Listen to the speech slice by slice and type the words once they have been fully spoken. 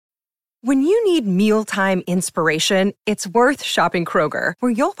When you need mealtime inspiration, it's worth shopping Kroger,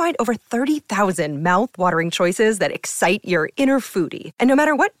 where you'll find over 30,000 mouth-watering choices that excite your inner foodie. And no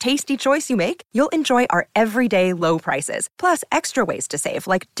matter what tasty choice you make, you'll enjoy our everyday low prices, plus extra ways to save,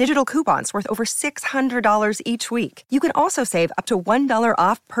 like digital coupons worth over $600 each week. You can also save up to $1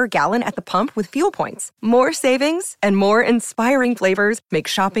 off per gallon at the pump with fuel points. More savings and more inspiring flavors make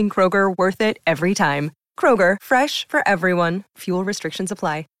shopping Kroger worth it every time. Kroger, fresh for everyone. Fuel restrictions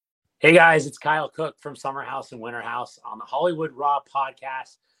apply. Hey guys, it's Kyle Cook from Summer House and Winter House on the Hollywood Raw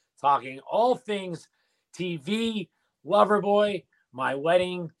podcast, talking all things TV, Loverboy, my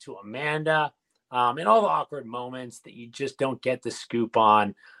wedding to Amanda, and all the awkward moments that you just don't get the scoop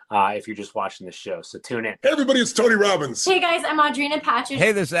on if you're just watching the show. So tune in. Hey everybody, it's Tony Robbins. Hey guys, I'm Audrina Patridge.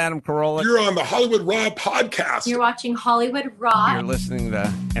 Hey, this is Adam Carolla. You're on the Hollywood Raw podcast. You're watching Hollywood Raw. You're listening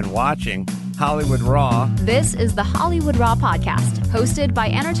to and watching Hollywood Raw. This is the Hollywood Raw podcast, hosted by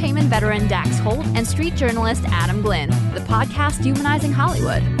entertainment veteran Dax Holt and street journalist Adam Glynn. The podcast humanizing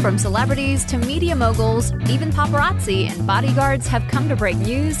Hollywood. From celebrities to media moguls, even paparazzi and bodyguards have come to break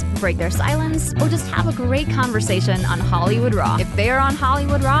news, break their silence, or just have a great conversation on Hollywood Raw. If they're on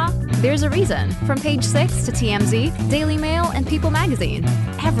Hollywood Raw, there's a reason. From Page Six to TMZ, Daily Mail, and People Magazine,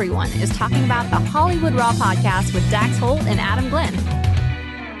 everyone is talking about the Hollywood Raw podcast with Dax Holt and Adam Glynn.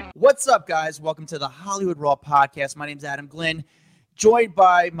 What's up, guys? Welcome to the Hollywood Raw podcast. My name's Adam Glynn, joined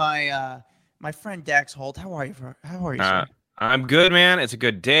by my friend Dax Holt. How are you, sir? I'm good, man. It's a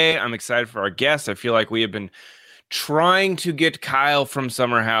good day. I'm excited for our guests. I feel like we have been trying to get Kyle from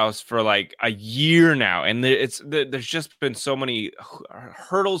Summer House for like a year now, and there's just been so many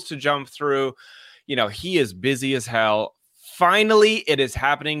hurdles to jump through. You know, he is busy as hell. Finally, it is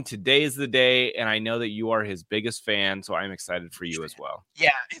happening. Today is the day, and I know that you are his biggest fan, so I'm excited for you as well. Yeah,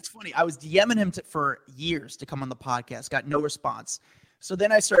 it's funny. I was DMing him for years to come on the podcast, got no response. So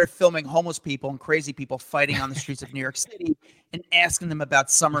then I started filming homeless people and crazy people fighting on the streets of New York City and asking them about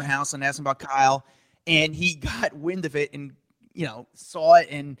Summer House and asking about Kyle, and he got wind of it and, you know, saw it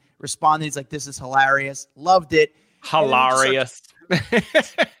and responded. He's like, this is hilarious. Loved it. Hilarious.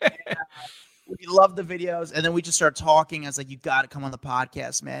 We loved the videos, and then we just started talking. I was like, you got to come on the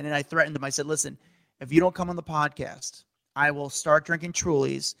podcast, man. And I threatened him. I said, listen, if you don't come on the podcast, I will start drinking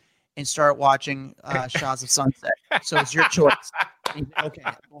Trulies and start watching Shahs of Sunset. So it's your choice. And he said, okay,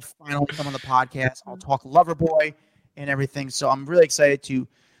 I will finally come on the podcast. I'll talk Loverboy and everything. So I'm really excited to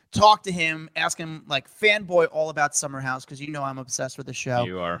talk to him, ask him, like, fanboy all about Summer House, because you know I'm obsessed with the show.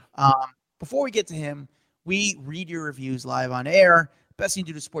 You are. Before we get to him, we read your reviews live on air. Best thing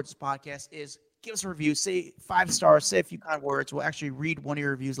to do to support this podcast is give us a review, say 5 stars, say a few kind words. We'll actually read one of your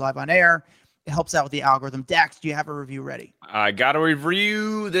reviews live on air. It helps out with the algorithm. Dax, do you have a review ready? I got a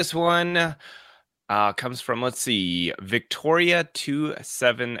review. This one comes from, let's see,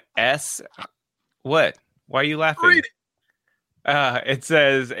 Victoria27S. What? Why are you laughing? Read it. It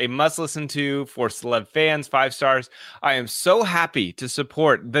says, a must listen to for celeb fans, 5 stars. I am so happy to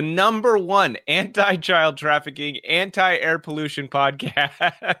support the #1 anti-child trafficking, anti-air pollution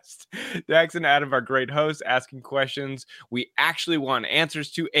podcast. Dax and Adam are great hosts, asking questions we actually want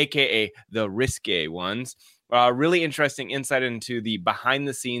answers to, aka the risque ones. Really interesting insight into the behind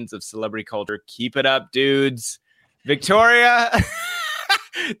the scenes of celebrity culture. Keep it up, dudes. Victoria.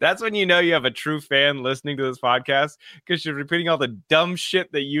 That's when you know you have a true fan listening to this podcast, because you're repeating all the dumb shit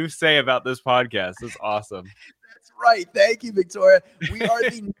that you say about this podcast. It's awesome. That's right. Thank you, Victoria. We are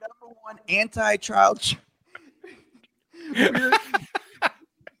the #1 anti-child. We're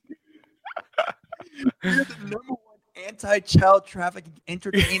the #1 anti-child trafficking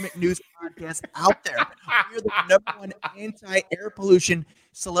entertainment news podcast out there. We're the #1 anti-air pollution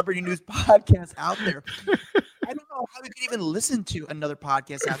celebrity news podcast out there. I don't know how you could even listen to another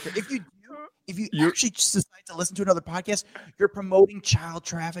podcast out there. If you actually just decide to listen to another podcast, you're promoting child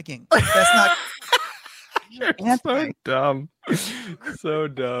trafficking. That's not. You're so dumb. So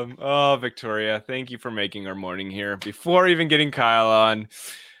dumb. Oh, Victoria, thank you for making our morning here before even getting Kyle on.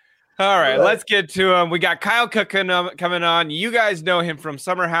 All right, let's get to him. We got Kyle Cook coming on. You guys know him from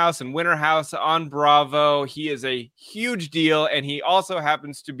Summer House and Winter House on Bravo. He is a huge deal, and he also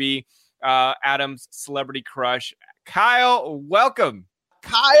happens to be Adam's celebrity crush. Kyle, welcome.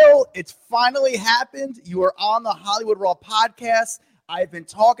 Kyle, it's finally happened. You are on the Hollywood Raw podcast. I've been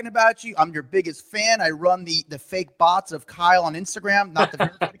talking about you. I'm your biggest fan. I run the fake bots of Kyle on Instagram, not the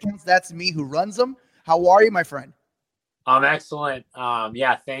verified accounts. That's me who runs them. How are you, my friend? I'm excellent.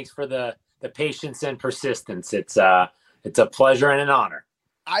 Yeah, thanks for the patience and persistence. It's a pleasure and an honor.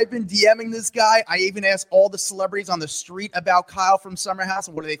 I've been DMing this guy. I even asked all the celebrities on the street about Kyle from Summer House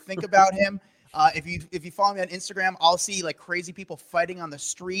and what do they think about him. If you follow me on Instagram, I'll see like crazy people fighting on the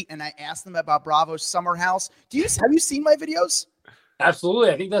street, and I ask them about Bravo's Summer House. Have you seen my videos?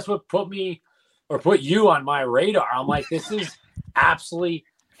 Absolutely. I think that's what put you on my radar. I'm like, this is absolutely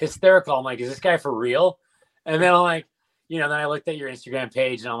hysterical. I'm like, is this guy for real? And then I'm like, then I looked at your Instagram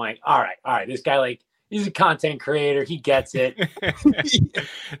page and I'm like, all right, this guy, like, he's a content creator. He gets it.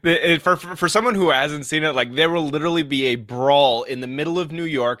 For someone who hasn't seen it, like, there will literally be a brawl in the middle of New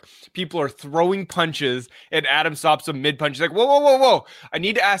York. People are throwing punches, and Adam stops them mid-punch. He's like, whoa. I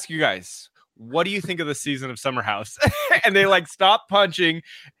need to ask you guys, what do you think of the season of Summer House? And they, like, stop punching,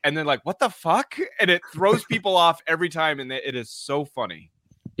 and they're like, what the fuck? And it throws people off every time, and it is so funny.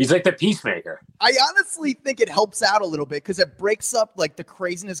 He's like the peacemaker. I honestly think it helps out a little bit because it breaks up like the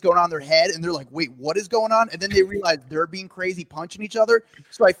craziness going on in their head, and they're like, wait, what is going on? And then they realize they're being crazy, punching each other.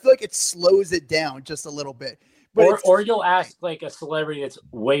 So I feel like it slows it down just a little bit. But or you'll ask like a celebrity that's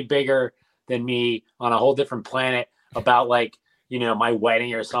way bigger than me on a whole different planet about like, my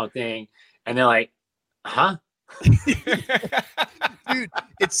wedding or something. And they're like, huh? Dude,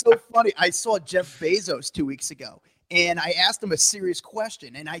 it's so funny. I saw Jeff Bezos 2 weeks ago. And I asked him a serious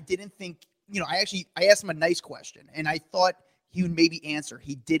question, and I didn't think, I asked him a nice question, and I thought he would maybe answer.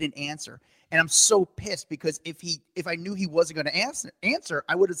 He didn't answer, and I'm so pissed because if I knew he wasn't going to answer,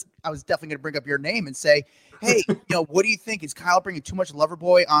 I was definitely going to bring up your name and say, hey, what do you think? Is Kyle bringing too much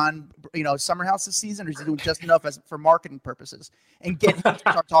Loverboy on, Summer House this season, or is he doing just enough for marketing purposes? And get him to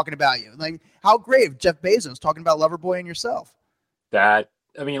start talking about you. Like, how great if Jeff Bezos talking about Loverboy and yourself. Look,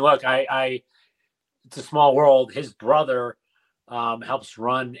 it's a small world. His brother helps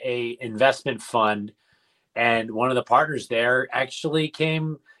run a investment fund, and one of the partners there actually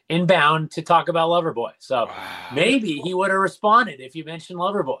came inbound to talk about Loverboy. So maybe he would have responded if you mentioned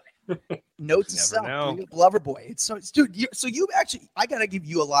Loverboy. Note to self, Loverboy. Dude. You actually, I gotta give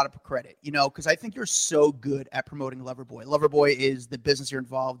you a lot of credit, because I think you're so good at promoting Loverboy. Loverboy is the business you're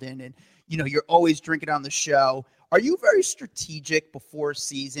involved in, and you're always drinking on the show. Are you very strategic before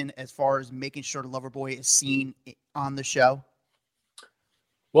season as far as making sure the Loverboy is seen on the show?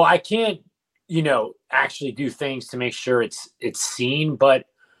 Well, I can't, actually do things to make sure it's seen. But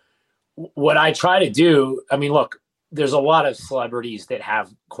what I try to do, look, there's a lot of celebrities that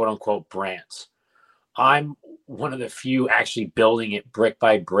have quote unquote brands. I'm one of the few actually building it brick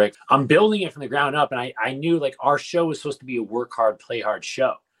by brick. I'm building it from the ground up. And I knew like our show was supposed to be a work hard, play hard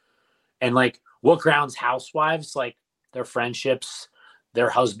show. And like, what grounds housewives, like their friendships,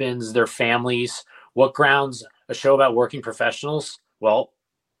 their husbands, their families? What grounds a show about working professionals? Well,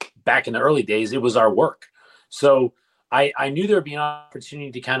 back in the early days, it was our work. So I knew there would be an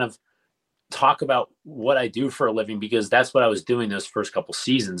opportunity to kind of talk about what I do for a living, because that's what I was doing those first couple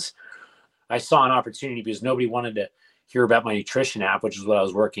seasons. I saw an opportunity because nobody wanted to hear about my nutrition app, which is what I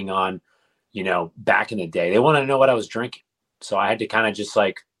was working on, back in the day. They wanted to know what I was drinking. So I had to kind of just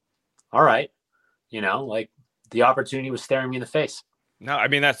like, all right. Like the opportunity was staring me in the face. No,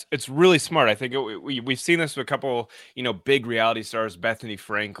 it's really smart. I think we've seen this with a couple, big reality stars, Bethany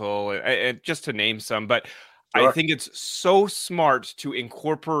Frankel, and just to name some. But sure. I think it's so smart to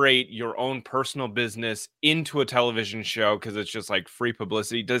incorporate your own personal business into a television show because it's just like free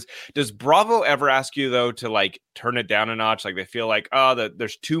publicity. Does Bravo ever ask you though to like turn it down a notch? Like they feel like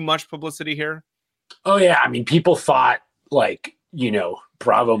there's too much publicity here. Oh yeah, people thought like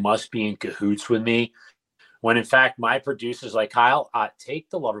Bravo must be in cahoots with me, when in fact my producer's like, Kyle, take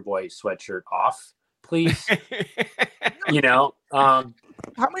the Loverboy sweatshirt off, please. How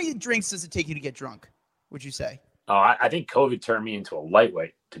many drinks does it take you to get drunk, would you say? Oh, I think COVID turned me into a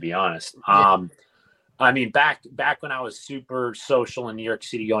lightweight, to be honest. Yeah. Back when I was super social in New York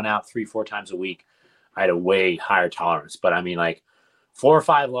City, going out 3-4 times a week, I had a way higher tolerance. But like 4 or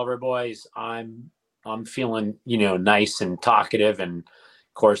 5 Loverboys, I'm feeling, nice and talkative. And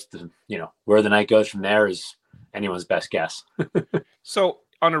of course, where the night goes from there is anyone's best guess. So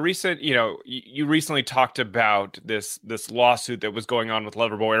on a recent, you recently talked about this lawsuit that was going on with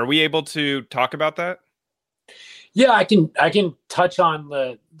Loverboy. Are we able to talk about that? Yeah, I can touch on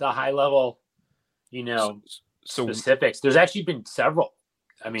the high level, specifics. There's actually been several.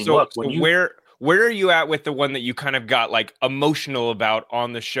 Where are you at with the one that you kind of got like emotional about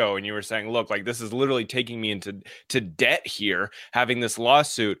on the show? And you were saying, look, like this is literally taking me into debt here, having this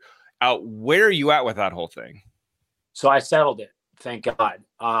lawsuit out. Where are you at with that whole thing? So I settled it. Thank God.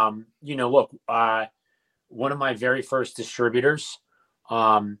 One of my very first distributors,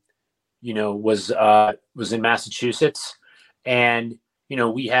 was in Massachusetts, and,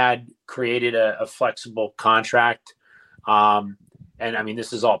 we had created a flexible contract. And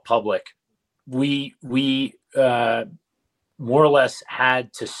this is all public. We more or less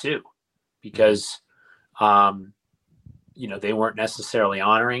had to sue because, they weren't necessarily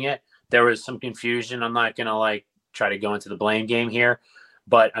honoring it. There was some confusion. I'm not going to like try to go into the blame game here,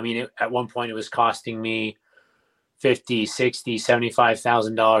 but I mean, at one point it was costing me $50,000, $60,000,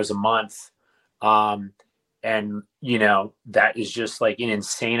 $75,000 a month. And that is just like an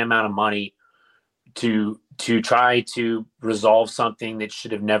insane amount of money to try to resolve something that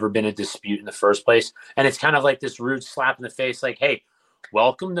should have never been a dispute in the first place. And it's kind of like this rude slap in the face, like, hey,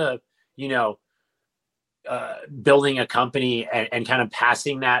 welcome to, building a company and kind of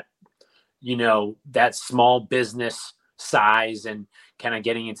passing that, that small business size and kind of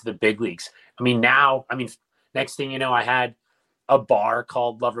getting into the big leagues. Next thing you know, I had a bar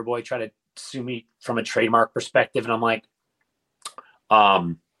called Loverboy try to sue me from a trademark perspective. And I'm like,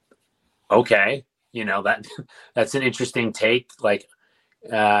 okay, that's an interesting take. Like,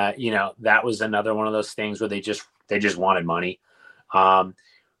 that was another one of those things where they just wanted money.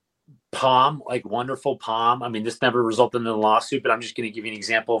 Palm, like wonderful Palm. I mean, this never resulted in a lawsuit, but I'm just going to give you an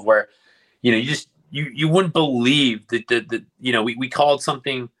example of where, you wouldn't believe that we called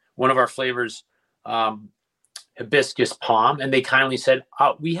something, one of our flavors, hibiscus palm, and they kindly said,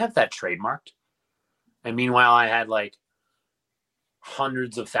 oh, we have that trademarked. And meanwhile, I had like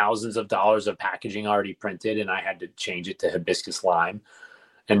hundreds of thousands of dollars of packaging already printed, and I had to change it to hibiscus lime.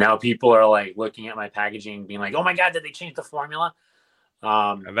 And now people are like looking at my packaging being like, oh my God, did they change the formula?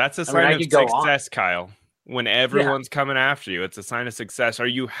 That's a sign of success, Kyle. When everyone's coming after you, it's a sign of success. Are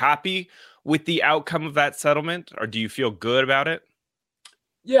you happy with the outcome of that settlement, or do you feel good about it?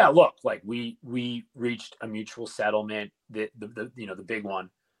 Yeah, look, like we reached a mutual settlement, the big one,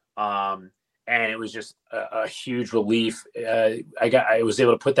 and it was just a huge relief. I was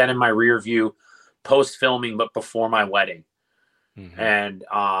able to put that in my rear view post filming, but before my wedding. Mm-hmm. And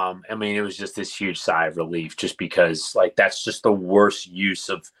it was just this huge sigh of relief, just because like that's just the worst use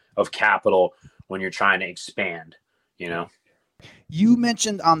of capital when you're trying to expand. You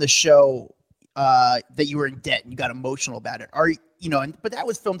mentioned on the show that you were in debt and you got emotional about it. But that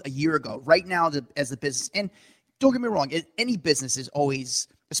was filmed a year ago. Right now, as a business, and don't get me wrong, any business is always,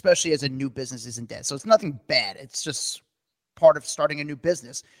 especially as a new business, is in debt. So it's nothing bad. It's just part of starting a new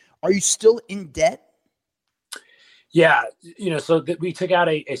business. Are you still in debt? Yeah, so we took out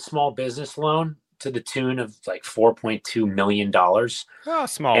a small business loan to the tune of like $4.2 million. Oh,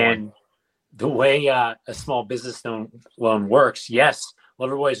 small and one. The way a small business loan works, yes,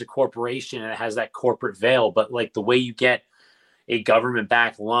 Loverboy is a corporation and it has that corporate veil, but like the way you get a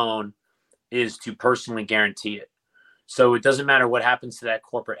government-backed loan is to personally guarantee it. So it doesn't matter what happens to that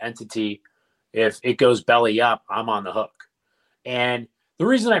corporate entity. If it goes belly up, I'm on the hook. And the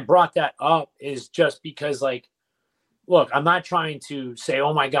reason I brought that up is just because, like, look, I'm not trying to say,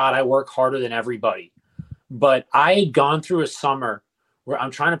 oh my God, I work harder than everybody. But I had gone through a summer where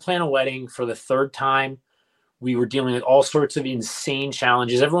I'm trying to plan a wedding for the third time. We were dealing with all sorts of insane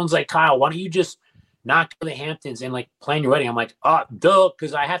challenges. Everyone's like, Kyle, why don't you just not go to the Hamptons and like plan your wedding? I'm like,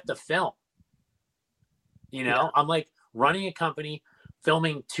 because I have to film. I'm like running a company,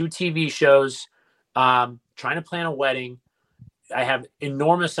 filming 2 TV shows, trying to plan a wedding. I have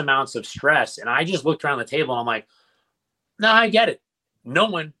enormous amounts of stress. And I just looked around the table and I'm like, no, I get it. No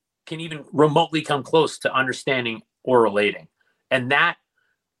one can even remotely come close to understanding or relating. And that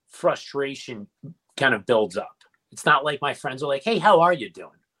frustration kind of builds up. It's not like my friends are like, hey, how are you doing?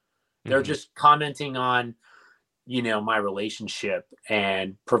 Mm-hmm. They're just commenting on, my relationship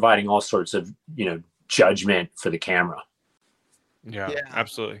and providing all sorts of, judgment for the camera. Yeah.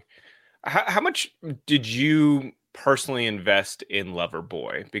 Absolutely. How much did you personally invest in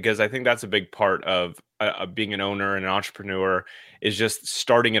Loverboy? Because I think that's a big part of being an owner and an entrepreneur, is just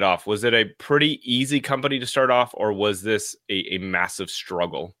starting it off. Was it a pretty easy company to start off, or was this a massive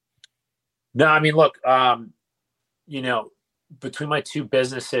struggle? No, I mean, look, between my 2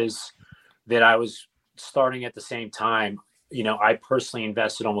 businesses that I was starting at the same time, I personally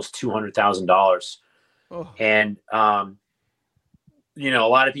invested almost $200,000. Oh. And, a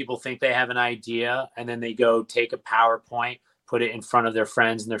lot of people think they have an idea and then they go take a PowerPoint, put it in front of their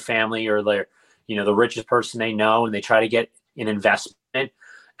friends and their family or their, the richest person they know, and they try to get an investment.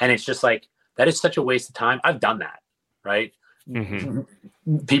 And it's just like, that is such a waste of time. I've done that, right?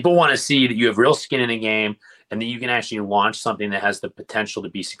 Mm-hmm. People want to see that you have real skin in the game and that you can actually launch something that has the potential to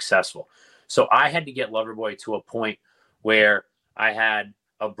be successful. So I had to get Loverboy to a point where I had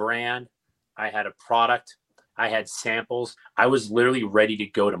a brand, I had a product, I had samples. I was literally ready to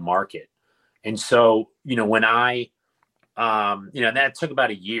go to market. And so, when I, that took about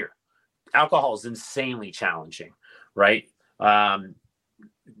a year. Alcohol is insanely challenging, right?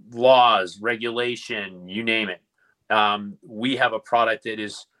 Laws, regulation, you name it. We have a product that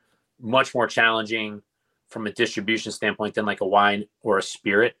is, much more challenging from a distribution standpoint than like a wine or a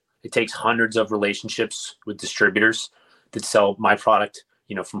spirit. It takes hundreds of relationships with distributors that sell my product,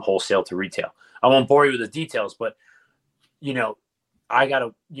 you know, from wholesale to retail. I won't bore you with the details, but, you know, I got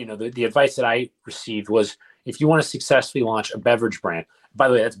to, you know, the advice that I received was, if you want to successfully launch a beverage brand, by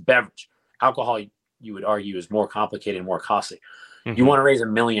the way, that's beverage. Alcohol, you would argue, is more complicated and more costly. Mm-hmm. You want to raise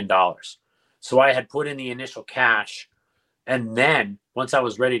 $1 million. So I had put in the initial cash. And then once I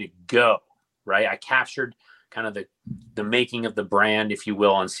was ready to go, right, I captured kind of the making of the brand, if you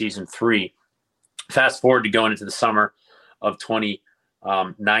will, on season 3. Fast forward to going into the summer of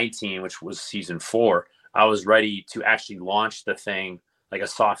 2019, which was season 4. I was ready to actually launch the thing, like a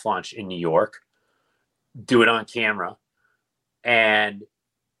soft launch in New York, do it on camera. And,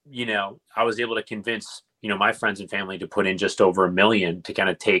 you know, I was able to convince, you know, my friends and family to put in just over $1 million to kind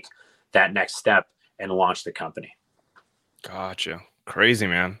of take that next step and launch the company. Gotcha. Crazy,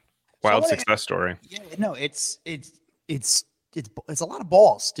 man. Wild success story. Yeah, no, it's a lot of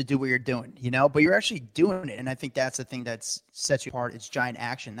balls to do what you're doing, you know, but you're actually doing it. And I think that's the thing that sets you apart. It's giant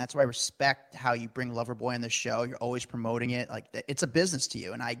action. That's why I respect how you bring Loverboy on the show. You're always promoting it. Like, it's a business to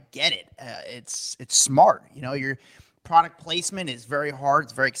you. And I get it. It's smart. You know, your product placement is very hard.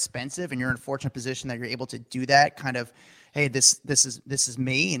 It's very expensive. And you're in a fortunate position that you're able to do that kind of, hey, this is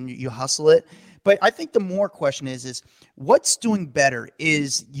me, and you hustle it. But I think the more question is what's doing better?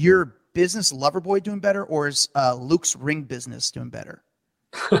 Is your business Loverboy doing better, or is Luke's ring business doing better?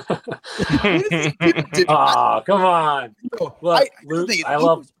 Oh, come on. Look, Luke, I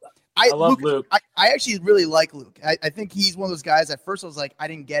love Luke. I actually really like Luke. I think he's one of those guys. At first I was like, I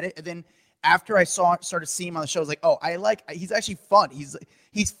didn't get it. And then after I started seeing him on the show, I was like, oh, he's actually fun. He's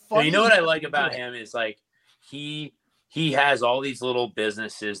fun. You know what I like about him is, like, he has all these little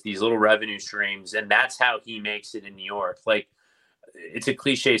businesses, these little revenue streams, and that's how he makes it in New York. Like, it's a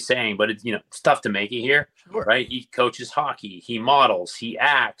cliche saying, but it's, you know, it's tough to make it here, sure, right? He coaches hockey, he models, he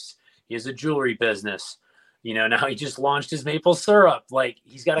acts, he has a jewelry business. You know, now he just launched his maple syrup. Like,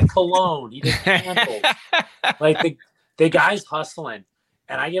 he's got a cologne, he does candles. Like, the guy's hustling,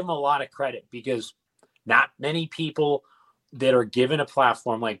 and I give him a lot of credit, because not many people that are given a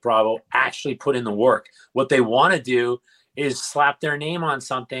platform like Bravo actually put in the work. What they want to do is slap their name on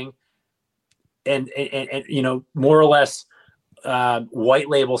something and you know, more or less white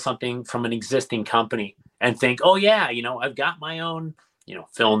label something from an existing company and think, oh yeah, you know, I've got my own, you know,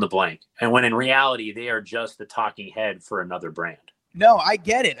 fill in the blank. And when in reality, they are just the talking head for another brand. No, I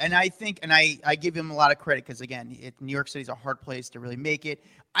get it. And I think, and I give him a lot of credit, because again, New York City is a hard place to really make it.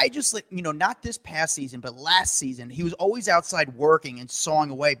 I just, you know, not this past season, but last season, he was always outside working and sawing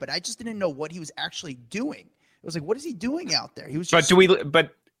away, but I just didn't know what he was actually doing. It was like, what is he doing out there? He was just.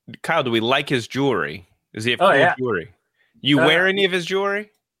 But Kyle, do we like his jewelry? Does he have cool jewelry? You wear any of his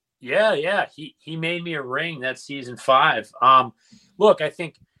jewelry? Yeah. He made me a ring. That's season 5. Look, I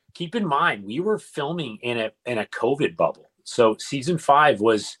think, keep in mind, we were filming in a COVID bubble. So season 5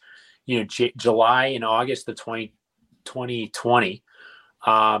 was, you know, July and August of 2020.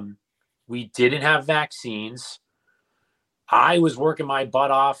 We didn't have vaccines. I was working my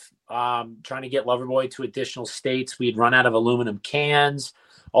butt off, trying to get Loverboy to additional states. We had run out of aluminum cans,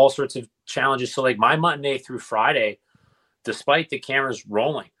 all sorts of challenges. So, like, my Monday through Friday, despite the cameras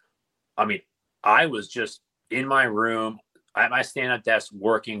rolling, I mean, I was just in my room at my stand-up desk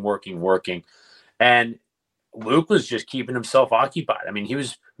working. And Luke was just keeping himself occupied. I mean, he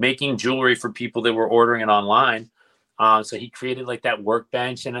was making jewelry for people that were ordering it online. So he created like that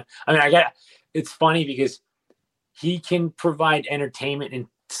workbench. And I mean, it's funny because he can provide entertainment in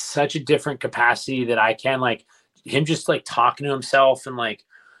such a different capacity that I can, like, him just like talking to himself and, like,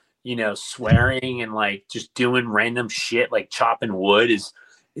 you know, swearing and like just doing random shit, like chopping wood it's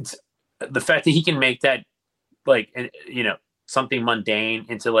the fact that he can make that, like, you know, something mundane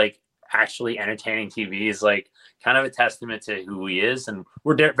into like actually entertaining TV is like kind of a testament to who he is. And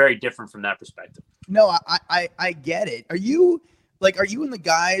we're very different from that perspective. No, I get it. Are you and the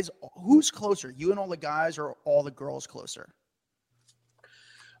guys, who's closer, you and all the guys, or all the girls closer?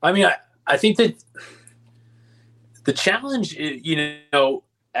 I mean, I think that the challenge, you know,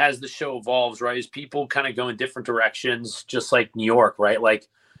 as the show evolves, right, is people kind of go in different directions, just like New York, right? Like,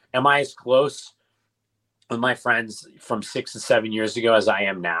 am I as close with my friends from 6 to 7 years ago as I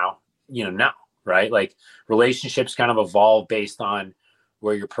am now? You know, no, right? Like, relationships kind of evolve based on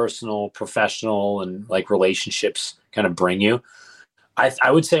where your personal, professional, and like relationships kind of bring you.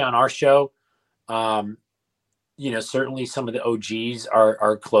 I would say on our show, you know, certainly some of the OGs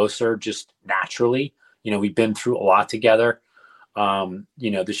are closer just naturally. You know, we've been through a lot together.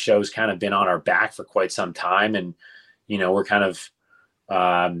 You know, the show's kind of been on our back for quite some time, and, you know, we're kind of,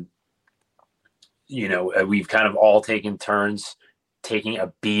 we've kind of all taken turns taking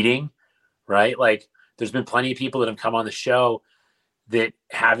a beating, right? Like there's been plenty of people that have come on the show that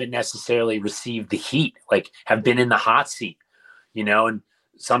haven't necessarily received the heat, like have been in the hot seat, and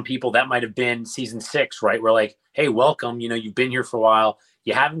some people that might have been season 6, right? We're like, hey, welcome, you've been here for a while.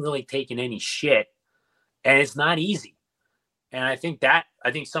 You haven't really taken any shit, and it's not easy. And I think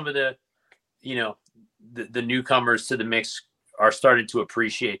some of the, the newcomers to the mix are starting to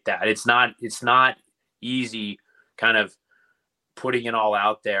appreciate that. It's not easy kind of putting it all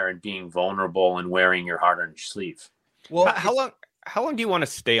out there and being vulnerable and wearing your heart on your sleeve. Well, how long do you want to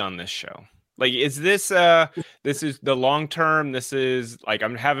stay on this show? Like, is this this is the long term? This is like,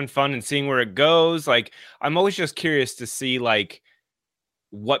 I'm having fun and seeing where it goes. Like, I'm always just curious to see like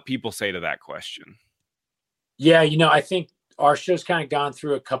what people say to that question. Yeah. I think our show's kind of gone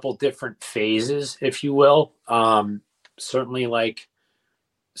through a couple different phases, if you will. Certainly like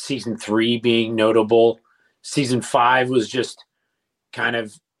season 3 being notable. Season 5 was just kind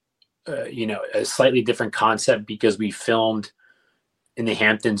of, a slightly different concept because we filmed in the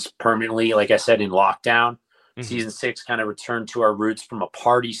Hamptons permanently, like I said, in lockdown. Mm-hmm. Season 6 kind of returned to our roots from a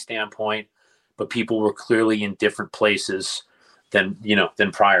party standpoint, but people were clearly in different places than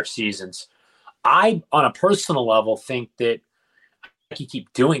prior seasons. I, on a personal level, think that I can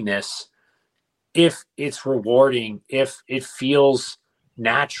keep doing this if it's rewarding, if it feels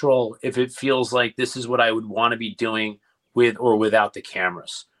natural, if it feels like this is what I would want to be doing with or without the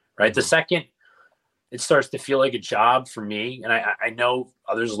cameras, right? The second it starts to feel like a job for me, and I know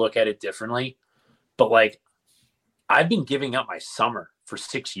others look at it differently, but like I've been giving up my summer for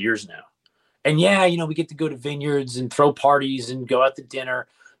 6 years now. And yeah, we get to go to vineyards and throw parties and go out to dinner,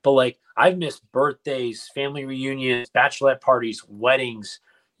 but like I've missed birthdays, family reunions, bachelorette parties, weddings,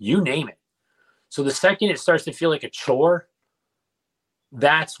 you name it. So the second it starts to feel like a chore,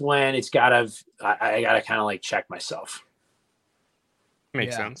 that's when I gotta kind of like check myself.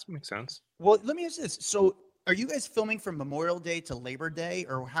 Makes sense. Well, let me ask this. So are you guys filming from Memorial Day to Labor Day,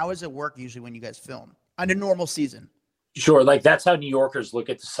 or how does it work usually when you guys film on a normal season? Sure. Like that's how New Yorkers look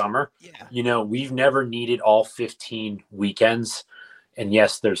at the summer. Yeah. We've never needed all 15 weekends. And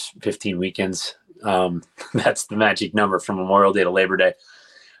yes, there's 15 weekends. That's the magic number from Memorial Day to Labor Day.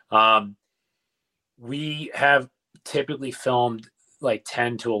 We have typically filmed like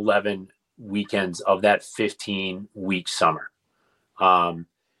 10 to 11 weekends of that 15-week summer.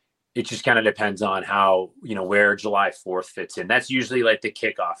 It just kind of depends on how, where July 4th fits in. That's usually like the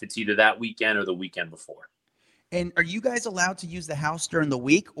kickoff. It's either that weekend or the weekend before. And are you guys allowed to use the house during the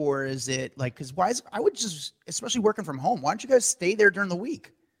week, or is it like, I would just, especially working from home, why don't you guys stay there during the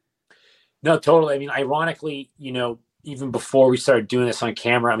week? No, totally. I mean, ironically, even before we started doing this on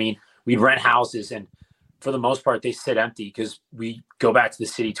camera, I mean, we'd rent houses and for the most part, they sit empty because we go back to the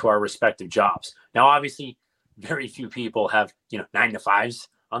city to our respective jobs. Now, obviously, very few people have, 9 to 5s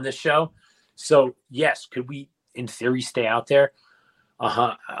on this show. So yes, could we, in theory, stay out there?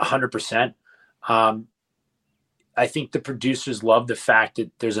 100%. I think the producers love the fact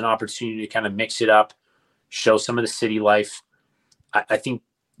that there's an opportunity to kind of mix it up, show some of the city life. I think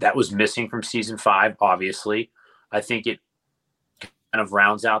that was missing from season 5, obviously. I think it kind of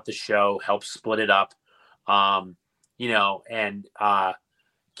rounds out the show, helps split it up, and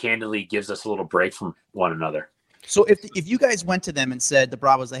candidly gives us a little break from one another. So if you guys went to them and said, the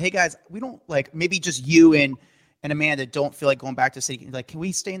Bravos, like, hey guys, we don't like, maybe just you and Amanda don't feel like going back to city, like, can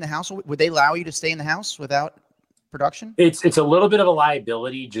we stay in the house? Would they allow you to stay in the house without production? It's a little bit of a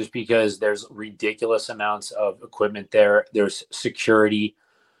liability just because there's ridiculous amounts of equipment there. There's security.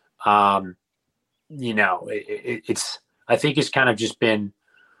 It's I think it's kind of just been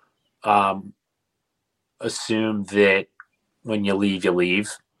assumed that when you leave, you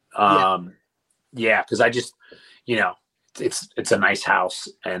leave. Because I just, it's a nice house,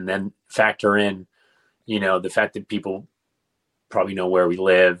 and then factor in, the fact that people probably know where we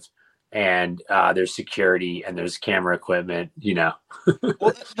live, and there's security and there's camera equipment,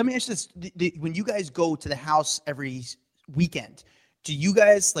 Well, let me ask you this. When you guys go to the house every weekend, do you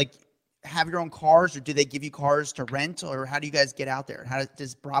guys like have your own cars, or do they give you cars to rent, or how do you guys get out there? How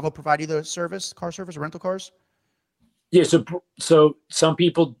does Bravo provide you the car service, or rental cars? Yeah. So some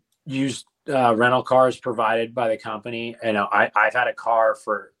people use rental cars provided by the company. I've had a car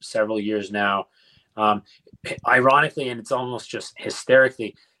for several years now. Ironically, and it's almost just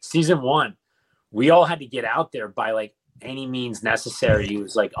hysterically, season 1, we all had to get out there by like any means necessary. It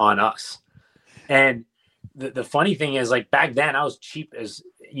was like on us. And the funny thing is, like, back then I was cheap as,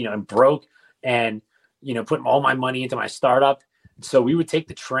 and broke, and, putting all my money into my startup. So we would take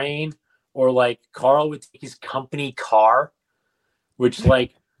the train, or like Carl would take his company car, which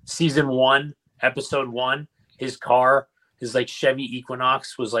like season 1 episode 1, his car, his like Chevy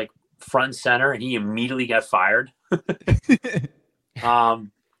Equinox was like front and center, and he immediately got fired. But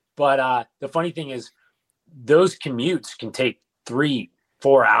the funny thing is, those commutes can take 3-4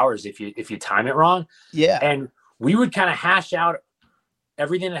 hours if you time it wrong. Yeah. And we would kind of hash out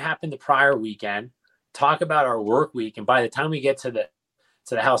everything that happened the prior weekend, talk about our work week, and by the time we get to the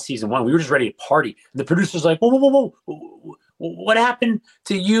house season 1, we were just ready to party. And the producer's like, whoa, what happened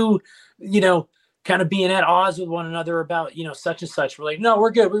to you, kind of being at odds with one another about, such and such? We're like, no,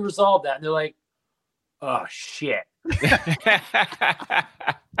 we're good. We resolved that. And they're like, oh, shit.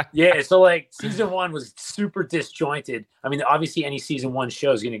 Yeah. So like season 1 was super disjointed. I mean, obviously any season 1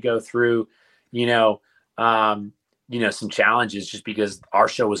 show is going to go through, some challenges just because our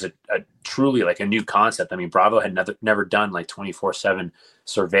show was a truly like a new concept. I mean, Bravo had never done like 24/7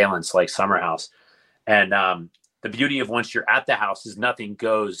 surveillance like Summer House. And the beauty of once you're at the house is nothing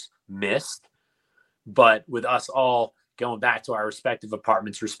goes missed. But with us all going back to our respective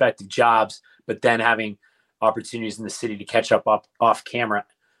apartments, respective jobs, but then having opportunities in the city to catch up off camera,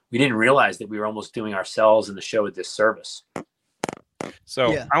 we didn't realize that we were almost doing ourselves and the show a disservice.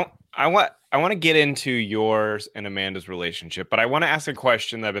 So yeah. I want to get into yours and Amanda's relationship, but I want to ask a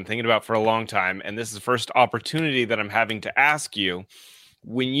question that I've been thinking about for a long time, and this is the first opportunity that I'm having to ask you.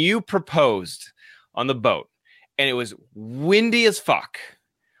 When you proposed on the boat and it was windy as fuck,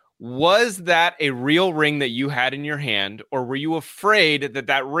 was that a real ring that you had in your hand, or were you afraid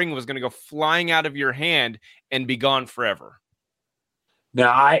that ring was going to go flying out of your hand and be gone forever?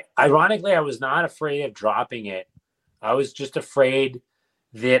 No, ironically, I was not afraid of dropping it. I was just afraid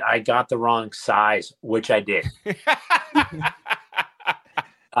that I got the wrong size, which I did.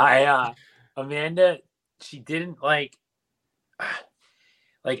 Amanda, she didn't like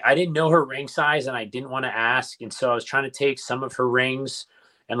I didn't know her ring size and I didn't want to ask. And so I was trying to take some of her rings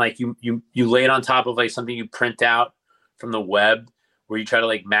and like you lay it on top of like something you print out from the web where you try to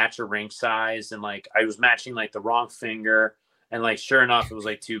like match a ring size. And like, I was matching like the wrong finger. And like, sure enough, it was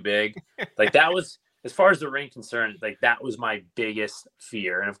like too big. Like that was, as far as the ring concerned, like that was my biggest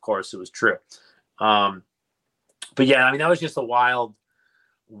fear. And of course it was true. But yeah, I mean, that was just a wild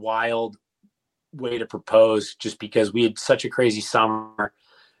way to propose just because we had such a crazy summer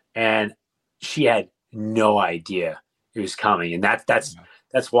and she had no idea it was coming. And that's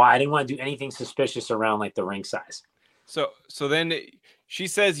why I didn't want to do anything suspicious around like the ring size. So then she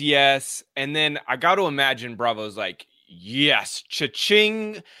says yes. And then I got to imagine Bravo's like, yes,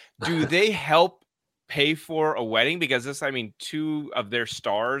 cha-ching. Do they help pay for a wedding? Because this, I mean, 2 of their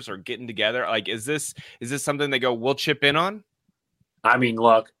stars are getting together. Like, is this something they go, we'll chip in on? I mean,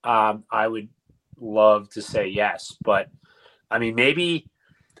 look, I would love to say yes, but I mean, maybe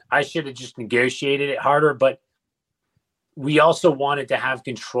I should have just negotiated it harder, but we also wanted to have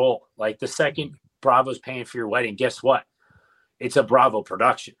control. Like the second Bravo's paying for your wedding, guess what? It's a Bravo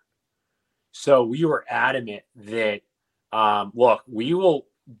production. So we were adamant that, look, we will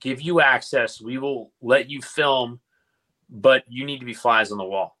give you access. We will let you film, but you need to be flies on the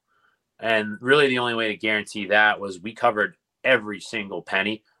wall. And really the only way to guarantee that was we covered every single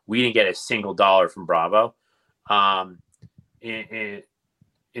penny. We didn't get a single dollar from Bravo.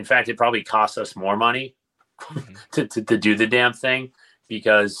 In fact, it probably cost us more money to do the damn thing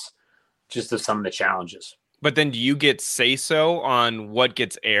because just of some of the challenges. But then do you get say-so on what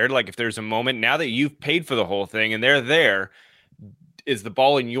gets aired? Like if there's a moment now that you've paid for the whole thing and they're there, is the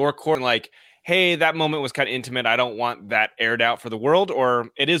ball in your court and like, hey, that moment was kind of intimate. I don't want that aired out for the world, or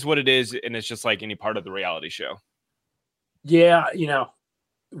it is what it is. And it's just like any part of the reality show. Yeah.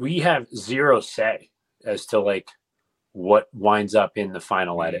 We have zero say as to like what winds up in the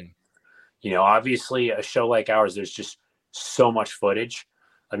final edit. Obviously a show like ours, there's just so much footage.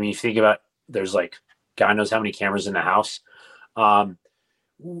 I mean, you think about, there's like, God knows how many cameras in the house. I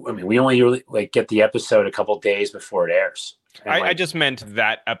mean, we only really like get the episode a couple days before it airs. I just meant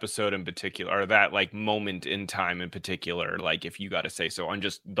that episode in particular, or that like moment in time in particular. Like if you got to say so on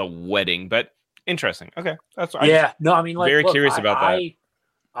just the wedding, but interesting. Okay. That's yeah. No, I mean, like, very curious about that.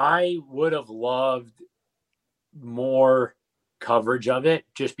 I would have loved more coverage of it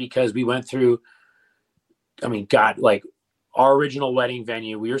just because we went through, I mean, God, like our original wedding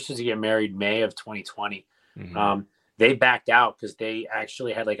venue, we were supposed to get married May of 2020. Mm-hmm. They backed out because they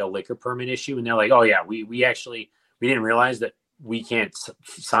actually had like a liquor permit issue. And they're like, oh yeah, we didn't realize that we can't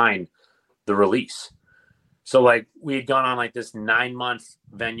sign the release. So like we had gone on like this 9-month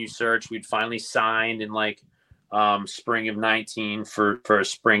venue search. We'd finally signed in like spring of 19 for a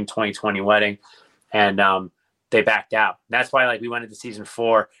spring 2020 wedding. And they backed out. That's why like we went into season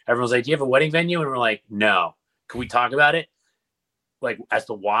 4. Everyone was like, do you have a wedding venue? And we're like, no. Can we talk about it? Like as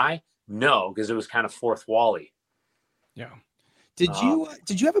to why? no, because it was kind of fourth wally. Yeah. Did you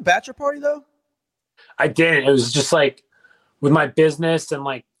have a bachelor party though? I didn't. It was just like with my business and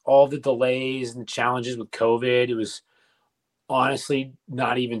like all the delays and challenges with COVID, it was honestly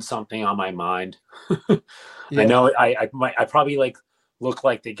not even something on my mind. I know I probably like look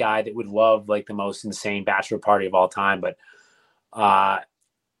like the guy that would love like the most insane bachelor party of all time, but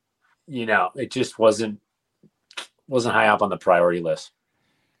it just wasn't high up on the priority list.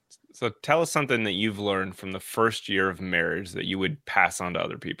 So tell us something that you've learned from the first year of marriage that you would pass on to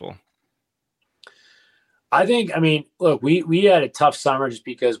other people. I mean, look, we had a tough summer just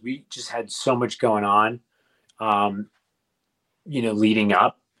because we just had so much going on, leading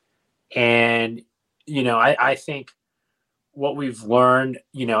up. And, I think what we've learned,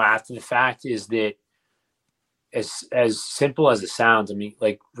 after the fact is that as simple as it sounds, I mean,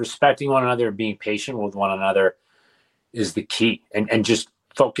 like respecting one another and being patient with one another is the key, and just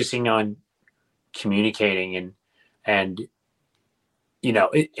focusing on communicating and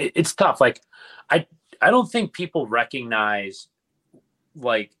it's tough. Like I don't think people recognize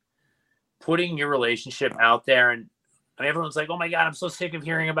like putting your relationship out there, and everyone's like, oh my God, I'm so sick of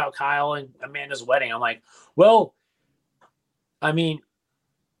hearing about Kyle and Amanda's wedding. I'm like, well, I mean,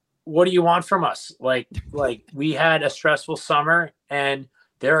 what do you want from us? Like we had a stressful summer, and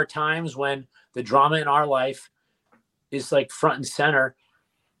there are times when the drama in our life is like front and center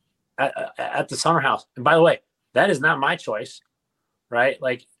at the summer house. And by the way, that is not my choice, right?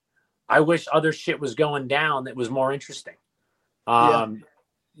 Like I wish other shit was going down that was more interesting. I'm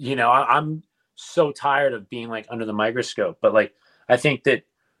so tired of being like under the microscope, but like, I think that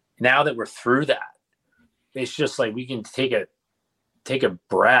now that we're through that, it's just like, we can take a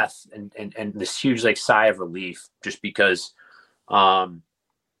breath and this huge like sigh of relief, just because, we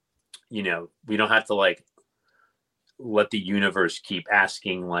don't have to like let the universe keep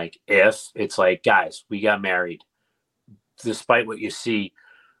asking like if. It's like, guys, we got married. Despite what you see,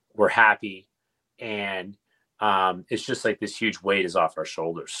 we're happy. And it's just like this huge weight is off our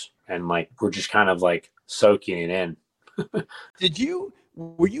shoulders. And like, we're just kind of like soaking it in.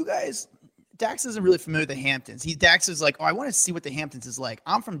 Were you guys, Dax isn't really familiar with the Hamptons. Dax is like, oh, I want to see what the Hamptons is like.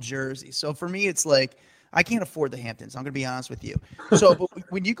 I'm from Jersey. So for me, it's like, I can't afford the Hamptons. I'm going to be honest with you. So but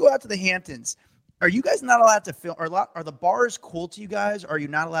when you go out to the Hamptons, are you guys not allowed to film? Are the bars cool to you guys? Are you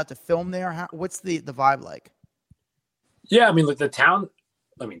not allowed to film there? What's the vibe like? Yeah, I mean, like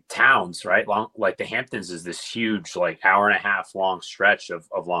towns, right? Like the Hamptons is this huge, like hour and a half long stretch of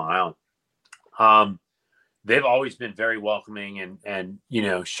Long Island. They've always been very welcoming, and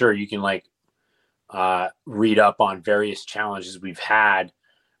sure, you can like read up on various challenges we've had.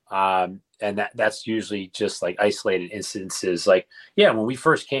 And that's usually just like isolated instances. Like, yeah, when we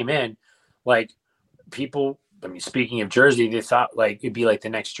first came in, like people, I mean, speaking of Jersey, they thought like it'd be like the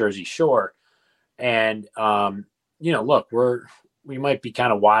next Jersey Shore. And, look, we might be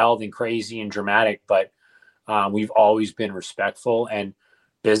kind of wild and crazy and dramatic, but we've always been respectful, and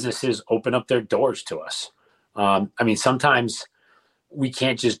businesses open up their doors to us. I mean, sometimes we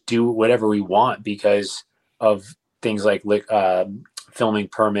can't just do whatever we want because of things like filming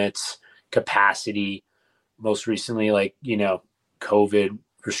permits, capacity, most recently, like, COVID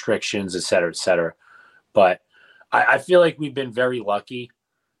restrictions, et cetera, et cetera. But I feel like we've been very lucky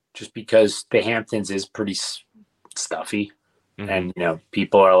just because the Hamptons is pretty stuffy. Mm-hmm. And,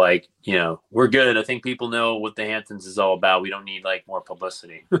 people are like, we're good. I think people know what the Hamptons is all about. We don't need like more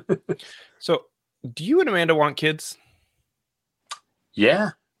publicity. So do you and Amanda want kids? Yeah.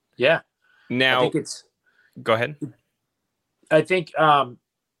 Yeah. Now, go ahead. I think,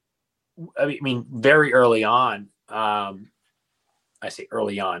 very early on, I say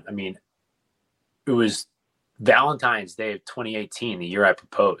early on, I mean, it was Valentine's Day of 2018, the year I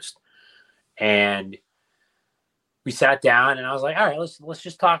proposed. And we sat down and I was like, all right, let's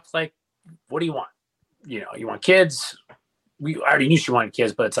just talk. Like, what do you want? You want kids? I already knew she wanted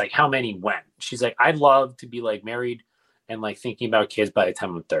kids, but it's like, how many, when? She's like, I'd love to be like married and like thinking about kids by the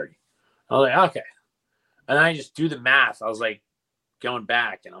time I'm 30. I was like, okay. And then I just do the math. I was like going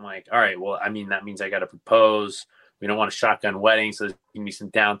back and I'm like, all right, well, I mean, that means I got to propose. We don't want a shotgun wedding. So there's going to be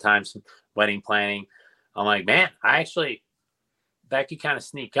some downtime, some wedding planning. I'm like, man, that could kind of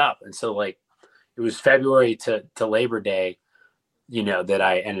sneak up. And so like, it was February to Labor Day, that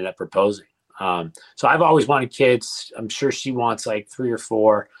I ended up proposing. So I've always wanted kids. I'm sure she wants like 3 or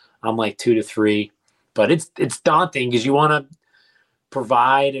 4. I'm like 2 to 3, but it's daunting because you want to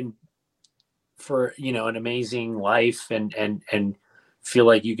provide and for, an amazing life and feel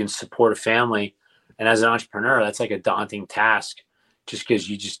like you can support a family. And as an entrepreneur, that's like a daunting task just because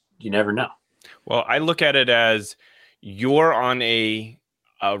you never know. Well, I look at it as you're on a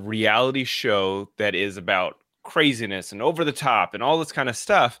a reality show that is about craziness and over the top and all this kind of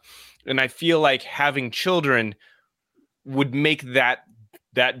stuff. And I feel like having children would make that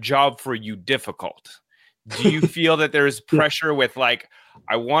job for you difficult. Do you feel that there's pressure with like,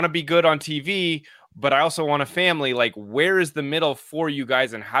 I want to be good on TV, but I also want a family? Like, where is the middle for you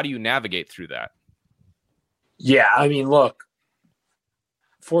guys, and how do you navigate through that? Yeah, I mean, look,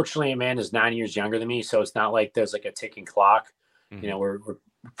 fortunately, Amanda's 9 years younger than me, so it's not like there's like a ticking clock. Mm-hmm. You know, we're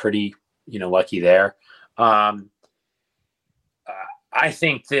pretty, lucky there. I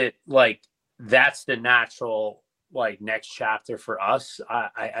think that like that's the natural like next chapter for us.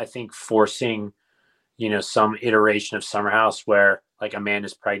 I think forcing, some iteration of Summer House where like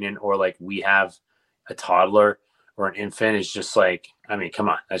Amanda's pregnant or like we have a toddler or an infant is just like, I mean, come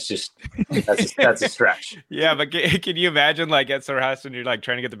on, that's a stretch. Yeah, but can you imagine like at Summer House when you're like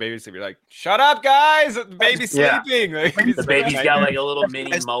trying to get the baby to be like, shut up, guys, the baby's sleeping. Like, the baby's got like a little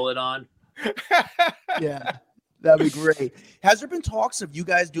mini mullet on. Yeah, that'd be great. Has there been talks of you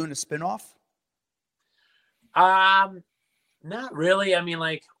guys doing a spinoff? Not really. I mean,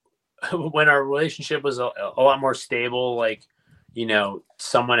 like when our relationship was a lot more stable, like,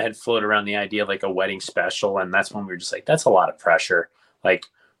 someone had floated around the idea of like a wedding special. And that's when we were just like, that's a lot of pressure. Like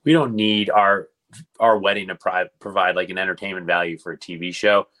we don't need our wedding to provide like an entertainment value for a TV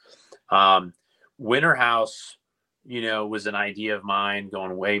show. Winter House, was an idea of mine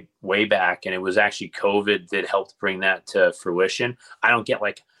going way, way back. And it was actually COVID that helped bring that to fruition. I don't get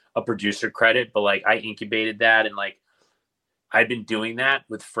like a producer credit, but like I incubated that. And like, I'd been doing that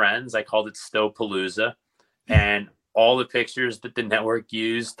with friends. I called it Stowpalooza, and all the pictures that the network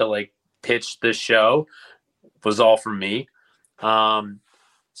used to like pitch the show was all from me.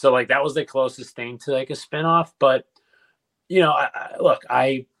 So like that was the closest thing to like a spinoff. But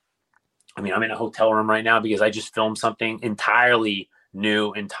I mean, I'm in a hotel room right now because I just filmed something entirely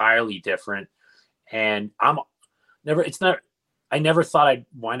new, entirely different. And I never thought I'd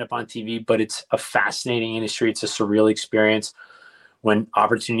wind up on TV, but it's a fascinating industry. It's a surreal experience. When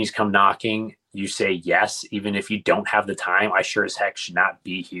opportunities come knocking, you say yes, even if you don't have the time. I sure as heck should not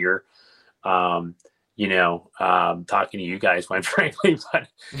be here, talking to you guys, quite frankly, but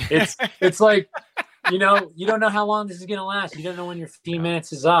it's like, you don't know how long this is going to last. You don't know when your 15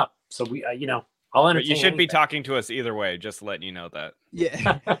 minutes is up. So we, I'll entertain. But you should be talking to us either way, just letting you know that.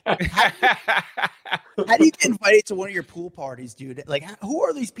 Yeah. How do you get invited to one of your pool parties, dude? Like, who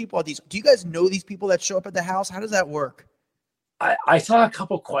are these people? Do you guys know these people that show up at the house? How does that work? I saw a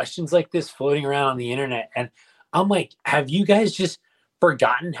couple questions like this floating around on the internet, and I'm like, have you guys just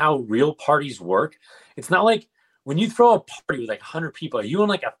forgotten how real parties work? It's not like when you throw a party with like 100 people, are you on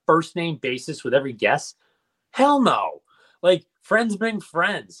like a first name basis with every guest? Hell no. Like friends bring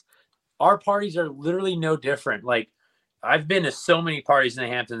friends. Our parties are literally no different. Like I've been to so many parties in the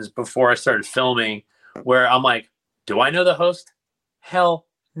Hamptons before I started filming where I'm like, do I know the host? Hell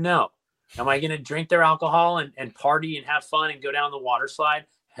no. Am I going to drink their alcohol and party and have fun and go down the water slide?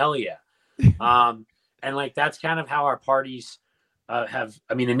 Hell yeah. And like, that's kind of how our parties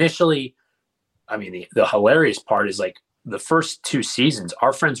initially, the hilarious part is like the first 2 seasons,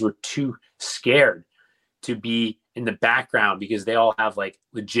 our friends were too scared to be in the background because they all have like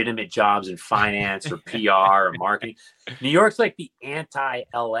legitimate jobs in finance or PR or marketing. New York's like the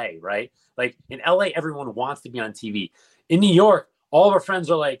anti-LA, right? Like in LA, everyone wants to be on TV. In New York, all of our friends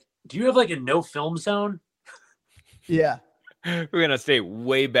are like, do you have like a no film zone? Yeah. We're going to stay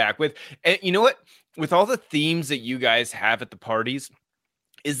way back and you know what? With all the themes that you guys have at the parties,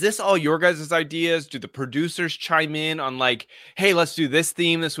 is this all your guys' ideas? Do the producers chime in on like, hey, let's do this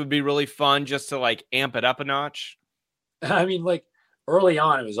theme. This would be really fun just to like amp it up a notch? I mean, like early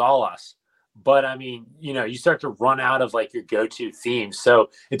on, it was all us. But I mean, you start to run out of like your go-to themes. So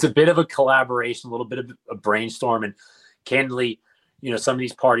it's a bit of a collaboration, a little bit of a brainstorm. And candidly, some of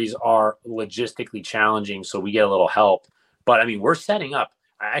these parties are logistically challenging. So we get a little help. But I mean, we're setting up.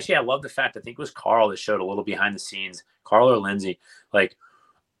 Actually, I love the fact, I think it was Carl that showed a little behind the scenes, Carl or Lindsay. Like,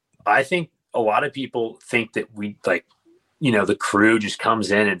 I think a lot of people think that we like, the crew just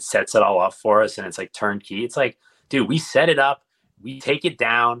comes in and sets it all up for us and it's like turnkey. It's like, dude, we set it up, we take it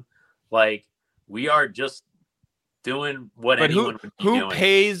down. Like we are just doing what anyone would be doing.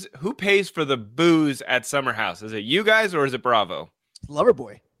 Who pays for the booze at Summer House? Is it you guys or is it Bravo?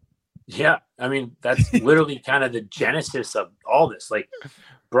 Loverboy. Yeah. I mean, that's literally kind of the genesis of all this. Like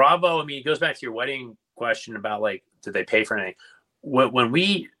Bravo, I mean, it goes back to your wedding question about like, did they pay for anything? When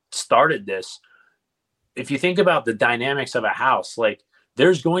we started this, if you think about the dynamics of a house, like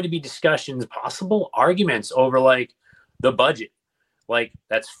there's going to be discussions, possible arguments over like the budget. Like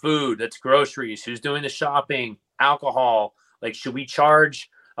that's food, that's groceries, who's doing the shopping, alcohol, Like, should we charge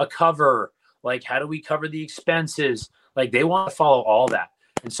a cover? Like, how do we cover the expenses? Like, they want to follow all that.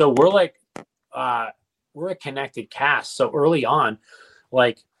 And so we're like, we're a connected cast. So early on,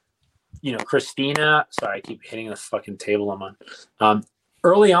 like, you know, Christina, sorry, I keep hitting the fucking table I'm on.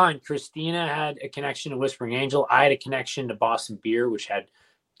 Early on, Christina had a connection to Whispering Angel. I had a connection to Boston Beer, which had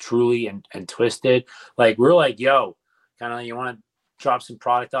Truly and Twisted. Like, we're like, yo, kind of, you want to drop some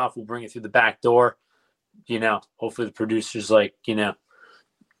product off? We'll bring it through the back door. You know, hopefully the producers, like, you know,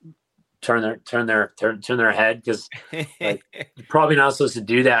 turn their head, because like, you're probably not supposed to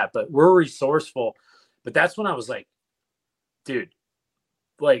do that, but we're resourceful. But that's when I was like, dude,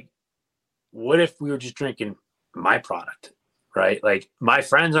 like, what if we were just drinking my product, right? Like, my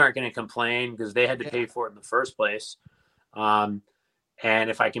friends aren't going to complain because they had to pay for it in the first place. And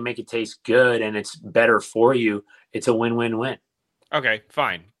if I can make it taste good and it's better for you, it's a win-win-win. Okay,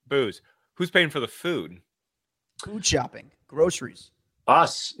 fine. Booze. Who's paying for the food? Food shopping, groceries.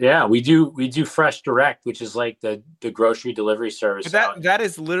 Us, yeah, we do Fresh Direct, which is like the grocery delivery service. But that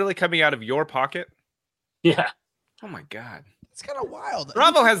is literally coming out of your pocket? Yeah. Oh my God. It's kind of wild.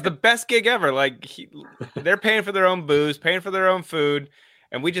 Bravo has the best gig ever. Like, they're paying for their own booze, paying for their own food,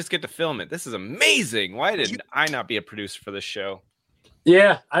 and we just get to film it. This is amazing. Why did I not be a producer for this show?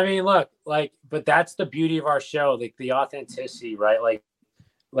 Yeah, I mean, look, like, but that's the beauty of our show, like the authenticity, right? Like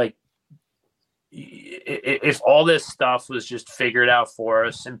if all this stuff was just figured out for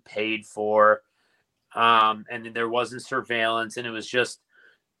us and paid for, and there wasn't surveillance, and it was just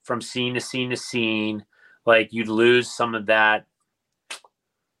from scene to scene to scene, like, you'd lose some of that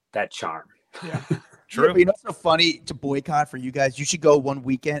charm. Yeah. True. Yeah, but you know what's so funny to boycott for you guys? You should go one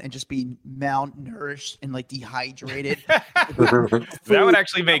weekend and just be malnourished and like dehydrated. That would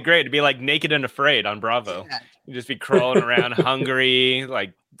actually make great to be like Naked and Afraid on Bravo. Yeah. You just be crawling around hungry,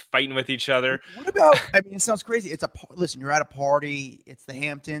 like fighting with each other. What about, I mean, it sounds crazy. Listen, you're at a party, it's the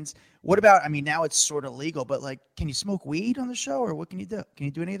Hamptons. What about, I mean, now it's sort of legal, but like, can you smoke weed on the show, or what can you do? Can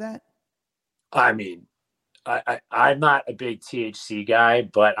you do any of that? I mean, I'm not a big THC guy,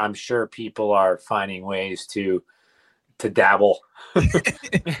 but I'm sure people are finding ways to dabble. I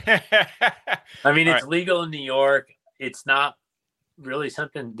mean, it's legal in New York. It's not really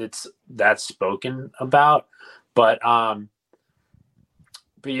something that's spoken about, but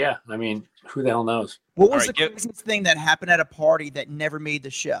yeah, I mean, who the hell knows? What was the craziest thing that happened at a party that never made the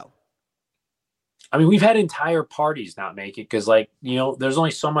show? I mean, we've had entire parties not make it because, like, you know, there's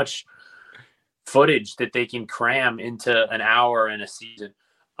only so much footage that they can cram into an hour in a season.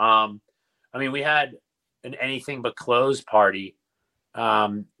 I mean, we had an Anything But Clothes party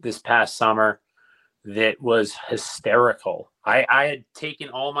this past summer that was hysterical. I had taken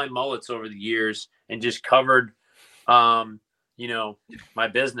all my mullets over the years and just covered, you know, my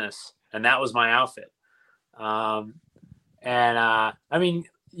business, and that was my outfit. I mean,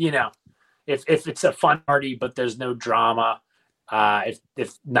 you know, if it's a fun party but there's no drama,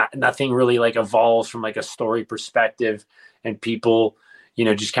 if nothing really like evolves from like a story perspective, and people, you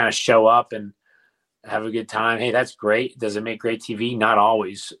know, just kind of show up and have a good time, hey, that's great. Does it make great TV? Not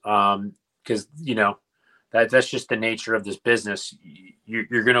always, because, you know, that's just the nature of this business.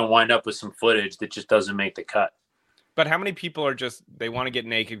 You're going to wind up with some footage that just doesn't make the cut. But how many people are just, they want to get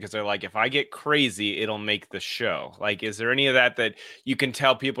naked because they're like, if I get crazy, it'll make the show? Like, is there any of that you can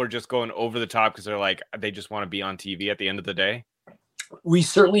tell people are just going over the top because they're like, they just want to be on TV at the end of the day? We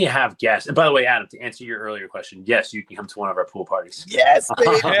certainly have guests. And by the way, Adam, to answer your earlier question, yes, you can come to one of our pool parties. Yes,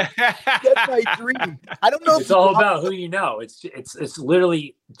 baby. That's my dream. I don't know. It's all about who you know. It's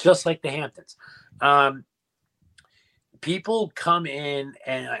literally just like the Hamptons. People come in,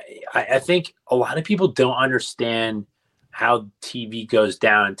 and I think a lot of people don't understand how TV goes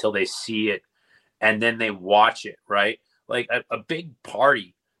down until they see it, and then they watch it, right? Like a big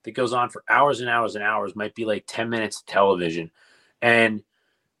party that goes on for hours and hours and hours might be like 10 minutes of television. And,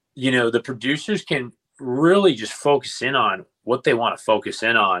 you know, the producers can really just focus in on what they want to focus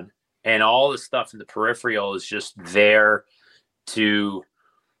in on. And all the stuff in the peripheral is just there to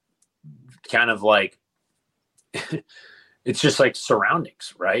kind of like, it's just like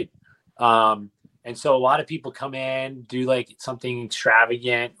surroundings, right? And so a lot of people come in, do like something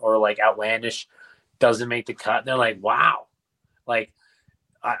extravagant or like outlandish, doesn't make the cut. And they're like, wow. Like,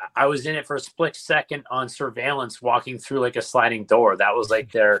 I was in it for a split second on Surveillance, walking through like a sliding door. That was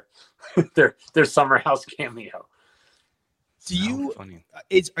like their Summer House cameo. Do you,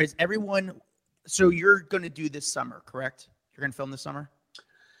 is everyone, so you're going to do this summer, correct? You're going to film this summer?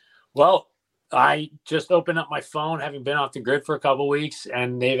 Well, I just opened up my phone, having been off the grid for a couple of weeks,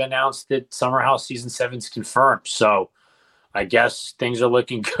 and they've announced that Summer House season 7 is confirmed. So I guess things are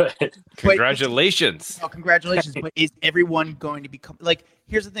looking good. Congratulations. Oh, congratulations! But is everyone going to become like?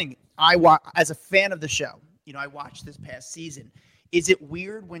 Here's the thing: as a fan of the show, I watched this past season. Is it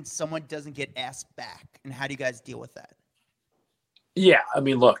weird when someone doesn't get asked back, and how do you guys deal with that? Yeah, I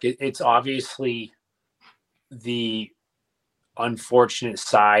mean, look, it's obviously the unfortunate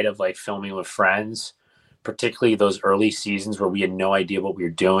side of like filming with friends, particularly those early seasons where we had no idea what we were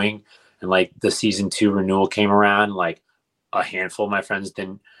doing, and like the season 2 renewal came around, like a handful of my friends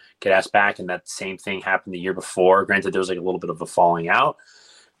didn't get asked back, and that same thing happened the year before. Granted, there was like a little bit of a falling out,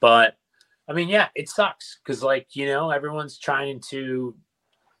 but I mean, yeah, it sucks because like, everyone's trying to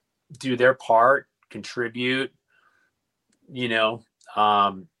do their part, contribute,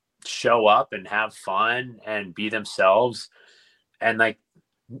 show up and have fun and be themselves. And like,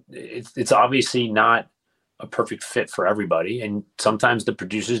 it's obviously not a perfect fit for everybody. And sometimes the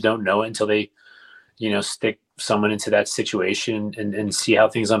producers don't know it until they, stick someone into that situation and see how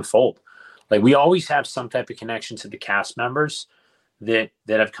things unfold. Like we always have some type of connection to the cast members that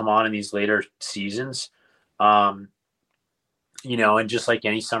have come on in these later seasons. And just like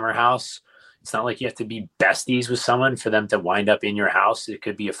any summer house, it's not like you have to be besties with someone for them to wind up in your house. It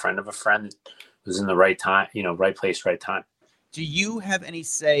could be a friend of a friend that was in the right time, right place, right time. Do you have any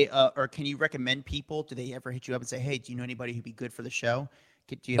say, or can you recommend people? Do they ever hit you up and say, "Hey, do you know anybody who'd be good for the show?"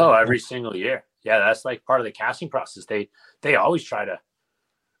 Every single year. Yeah, that's like part of the casting process. They always try to.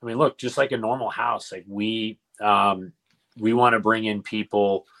 I mean, look, just like a normal house, like we want to bring in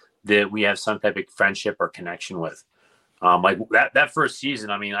people that we have some type of friendship or connection with. Like that first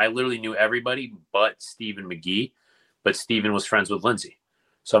season, I mean, I literally knew everybody but Stephen McGee, but Stephen was friends with Lindsay.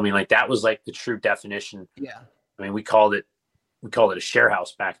 So, I mean, like that was like the true definition. Yeah. I mean, we called it a share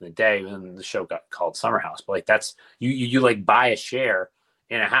house back in the day, and the show got called Summer House. But like that's you like buy a share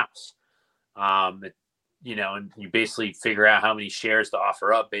in a house, and you basically figure out how many shares to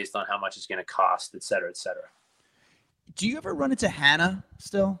offer up based on how much it's going to cost, et cetera, et cetera. Do you ever run into Hannah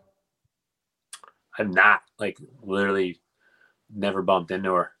still? I'm not, like, literally never bumped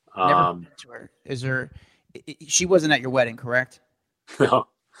into her. Is her? She wasn't at your wedding, correct? No.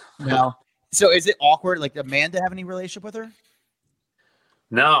 No. So is it awkward? Like Amanda have any relationship with her?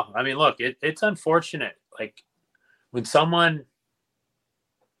 No. I mean, look, it's unfortunate. Like when someone,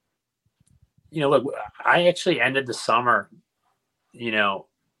 look, I actually ended the summer,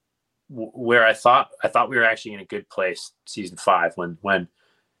 where I thought we were actually in a good place, season 5, when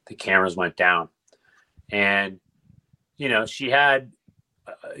the cameras went down. And, she had,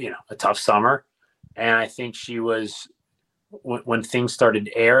 a tough summer. And I think she was, when things started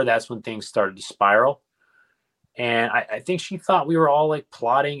to air, that's when things started to spiral. And I think she thought we were all like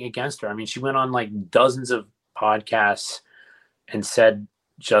plotting against her. I mean, she went on like dozens of podcasts and said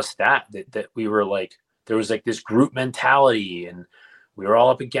just that we were like, there was like this group mentality and we were all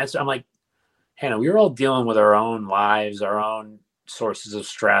up against her. I'm like, Hannah, we were all dealing with our own lives, our own sources of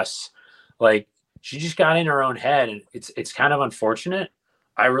stress. Like, she just got in her own head, and it's kind of unfortunate.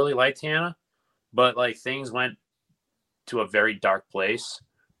 I really liked Hannah, but like things went to a very dark place.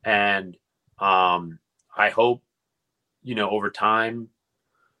 And I hope, over time,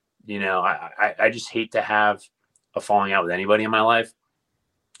 I just hate to have a falling out with anybody in my life.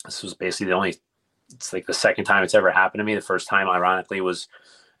 This was basically it's like the second time it's ever happened to me. The first time, ironically, was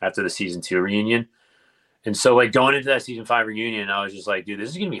after the season 2 reunion. And so like going into that season 5 reunion, I was just like, dude,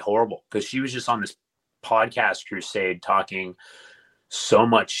 this is going to be horrible. Cause she was just on this podcast crusade talking so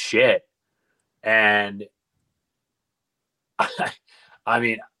much shit. And I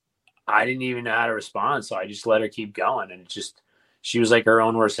mean, I didn't even know how to respond. So I just let her keep going. And she was like her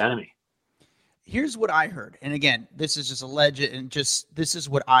own worst enemy. Here's what I heard. And again, this is just alleged, and this is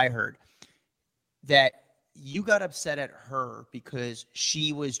what I heard, that you got upset at her because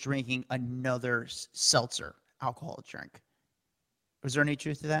she was drinking another seltzer alcoholic drink. Was there any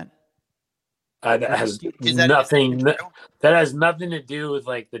truth to that? That has nothing to do with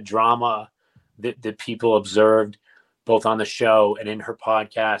like the drama that people observed both on the show and in her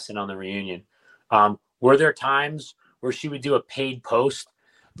podcast and on the reunion. Were there times where she would do a paid post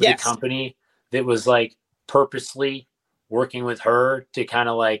for the company that was like purposely working with her to kind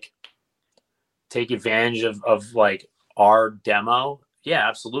of like take advantage of like our demo? Yeah,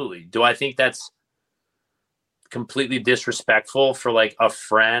 absolutely. Do I think that's completely disrespectful for like a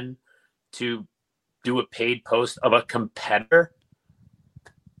friend to do a paid post of a competitor?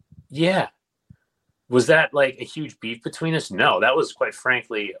 Yeah. Was that like a huge beef between us? No, that was quite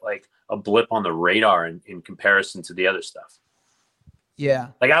frankly like a blip on the radar in comparison to the other stuff. Yeah.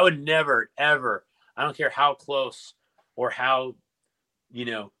 Like I would never, ever, I don't care how close or how,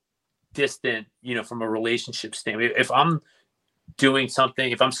 distant, from a relationship standpoint. If I'm doing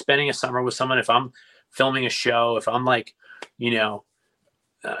something, if I'm spending a summer with someone, if I'm filming a show, if I'm like,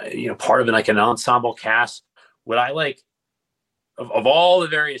 part of like an ensemble cast, would I like, of all the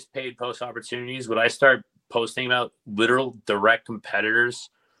various paid post opportunities, would I start posting about literal direct competitors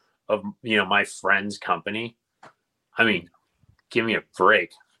of, my friend's company? I mean, give me a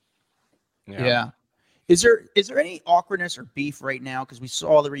break. Yeah. Is there any awkwardness or beef right now? Because we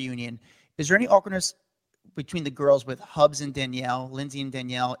saw the reunion. Is there any awkwardness between the girls with Hubs and Danielle, Lindsay and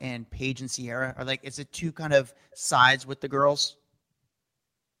Danielle, and Paige and Sierra? Or is it two kind of sides with the girls?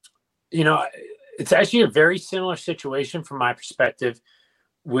 It's actually a very similar situation from my perspective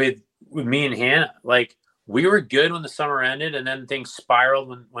with me and Hannah. Like, we were good when the summer ended, and then things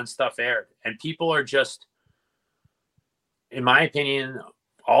spiraled when stuff aired. And people are just, in my opinion,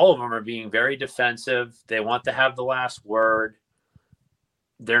 all of them are being very defensive. They want to have the last word.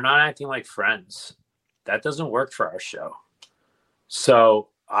 They're not acting like friends. That doesn't work for our show. So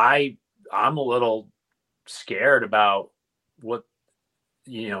I'm a little scared about what,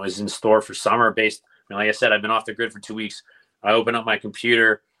 is in store for summer based. Like I said, I've been off the grid for 2 weeks. I open up my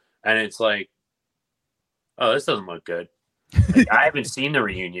computer and it's like, oh, this doesn't look good. Like, I haven't seen the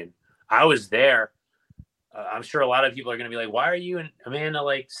reunion. I was there. I'm sure a lot of people are going to be like, why are you and Amanda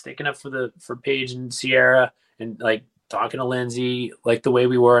sticking up for Paige and Sierra and talking to Lindsay like the way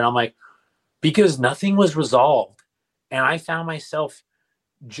we were? And I'm like, because nothing was resolved. And I found myself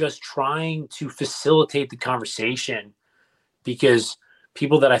just trying to facilitate the conversation because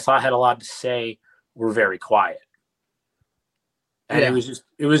people that I thought had a lot to say were very quiet. And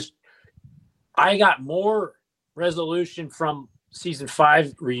I got more resolution from season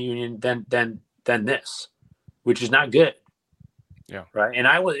 5 reunion than this, which is not good. Yeah. Right. And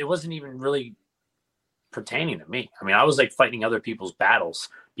it wasn't even really pertaining to me. I mean, I was fighting other people's battles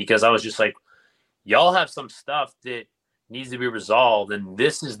because I was just like, y'all have some stuff that needs to be resolved. And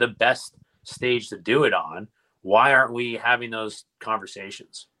this is the best stage to do it on. Why aren't we having those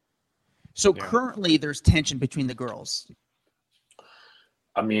conversations? So currently there's tension between the girls.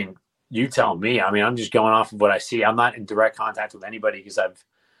 I mean, you tell me. I mean, I'm just going off of what I see. I'm not in direct contact with anybody because I've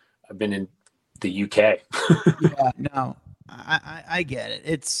been in the UK. Yeah, no, I get it.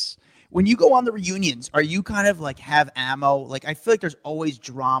 It's when you go on the reunions, are you kind of have ammo? I feel like there's always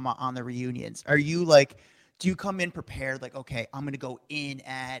drama on the reunions. Are you do you come in prepared? Okay, I'm going to go in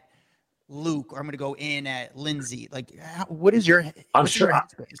at Luke or I'm going to go in at Lindsay. What is your, I'm sure.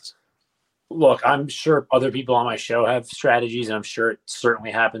 Look, I'm sure other people on my show have strategies, and I'm sure it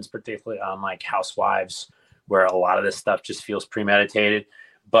certainly happens, particularly on Housewives, where a lot of this stuff just feels premeditated.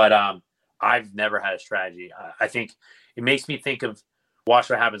 But I've never had a strategy. I think it makes me think of Watch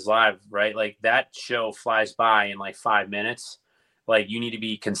What Happens Live, right? That show flies by in 5 minutes. You need to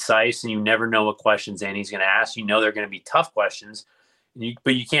be concise, and you never know what questions Annie's going to ask. You know they're going to be tough questions,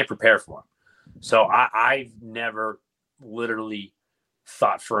 but you can't prepare for them. So I've never literally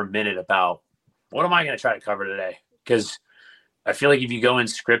thought for a minute about what am I going to try to cover today? Because I feel like if you go in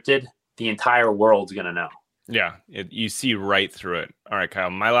scripted, the entire world's going to know. Yeah, you see right through it. All right, Kyle,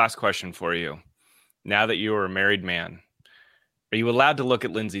 my last question for you. Now that you are a married man, are you allowed to look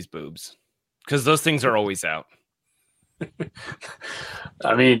at Lindsay's boobs? Because those things are always out.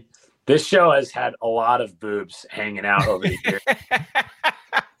 I mean, this show has had a lot of boobs hanging out over the years.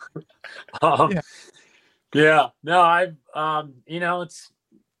 It's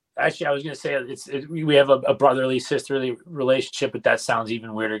actually, I was going to say we have a brotherly, sisterly relationship, but that sounds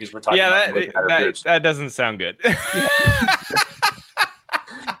even weirder because we're talking about that doesn't sound good.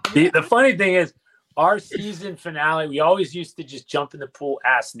 The funny thing is, our season finale, we always used to just jump in the pool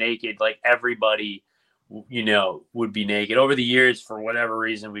ass naked, everybody, would be naked. Over the years, for whatever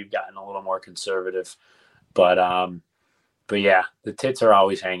reason, we've gotten a little more conservative, but yeah, the tits are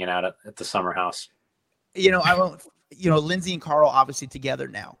always hanging out at the summer house. I won't. Lindsay and Carl obviously together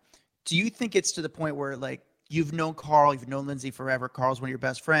now. Do you think it's to the point where you've known Carl, you've known Lindsay forever? Carl's one of your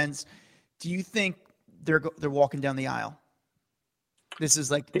best friends. Do you think they're walking down the aisle? This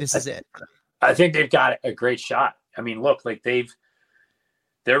is it. I think they've got a great shot. I mean, look,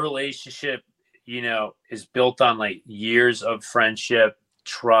 their relationship, is built on years of friendship,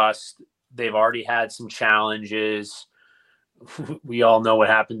 trust. They've already had some challenges. We all know what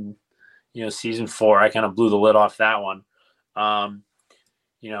happened, season 4. I kind of blew the lid off that one. But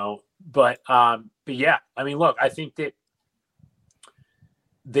yeah, I mean, look, I think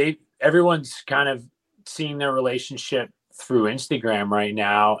that everyone's kind of seeing their relationship through Instagram right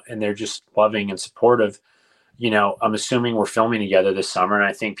now, and they're just loving and supportive. I'm assuming we're filming together this summer, and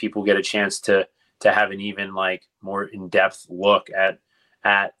I think people get a chance to have an even more in-depth look at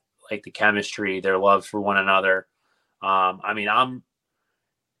the chemistry, their love for one another. I mean,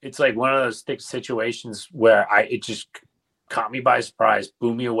 it's like one of those thick situations where it just caught me by surprise,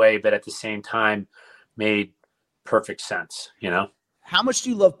 blew me away, but at the same time made perfect sense, you know? How much do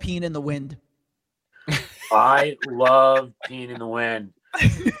you love peeing in the wind? I love peeing in the wind.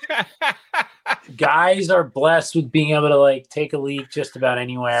 Guys are blessed with being able to like take a leak just about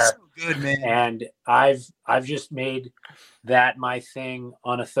anywhere. So good, man. And I've just made that my thing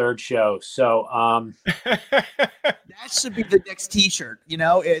on a third show. So that should be the next T-shirt. You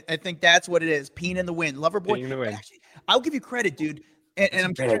know, I think that's what it is. Peeing in the wind, Loverboy. Peeing in the wind. Actually, I'll give you credit, dude. And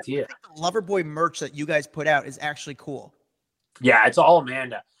I'm great idea. I think the Loverboy merch that you guys put out is actually cool. Yeah, it's all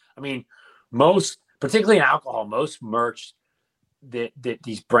Amanda. I mean, particularly in alcohol, most merch that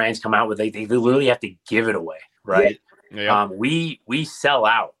these brands come out with, they literally have to give it away, right? Yeah. We sell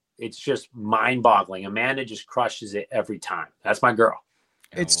out. It's just mind-boggling. Amanda just crushes it every time. That's my girl.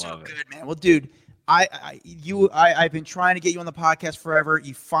 It's so good, man. Well, dude, I've been trying to get you on the podcast forever.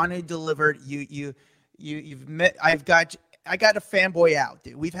 You finally delivered. You've met. I got a fanboy out,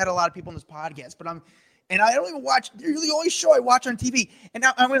 dude. We've had a lot of people on this podcast, but I don't even watch. You're the only show I watch on TV. And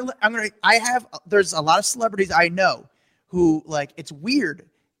now there's a lot of celebrities I know who, like, it's weird.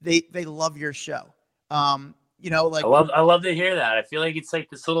 They love your show. You know, like I love to hear that. I feel like it's like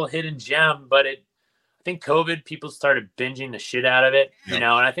this little hidden gem, but I think COVID, people started binging the shit out of it, you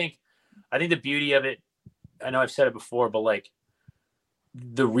know, and I think the beauty of it, I know I've said it before, but like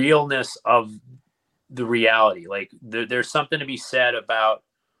the realness of the reality, like there's something to be said about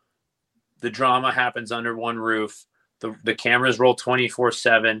the drama happens under one roof. The cameras roll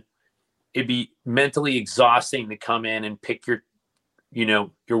 24/7. It'd be mentally exhausting to come in and pick your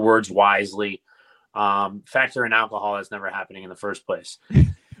words wisely. Factor in alcohol, that's never happening in the first place.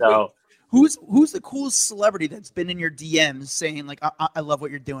 So who's the coolest celebrity that's been in your DMs saying like, I love what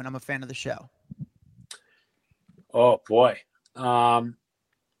you're doing, I'm a fan of the show? Oh boy. I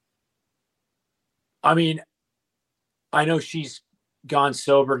mean, I know she's gone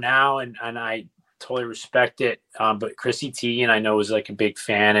sober now and I totally respect it. But Chrissy Teigen, I know, was like a big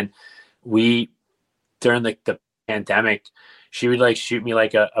fan, and we, during like the pandemic, she would like shoot me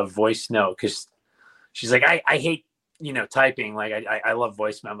like a voice note, because she's like, I hate, typing. Like I love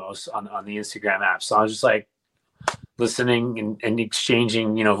voice memos on the Instagram app. So I was just like listening and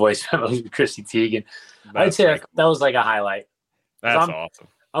exchanging, voice memos with Chrissy Teigen. I'd say that was like a highlight. That's awesome.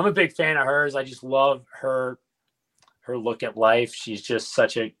 I'm a big fan of hers. I just love her look at life. She's just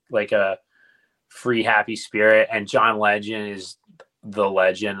such a free, happy spirit. And John Legend is the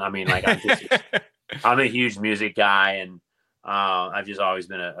legend. I mean, like I'm a huge music guy, and I've just always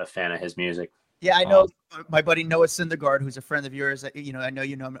been a fan of his music. Yeah, I know my buddy Noah Syndergaard, who's a friend of yours. I know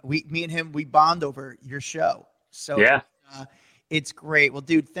you know him. Me and him, we bond over your show. So yeah, it's great. Well,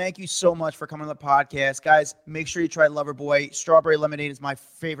 dude, thank you so much for coming on the podcast, guys. Make sure you try Loverboy. Strawberry lemonade is my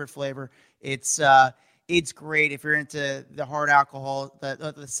favorite flavor. It's great if you're into the hard alcohol,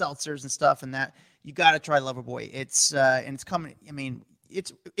 the seltzers and stuff, and that you got to try Loverboy. And it's coming. I mean,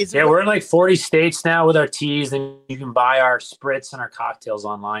 we're in like 40 states now with our teas, and you can buy our spritz and our cocktails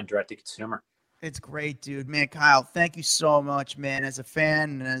online, direct to consumer. It's great, dude. Man, Kyle, thank you so much, man. As a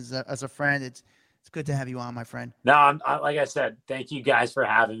fan and as a friend, it's good to have you on, my friend. No, I'm like I said, thank you guys for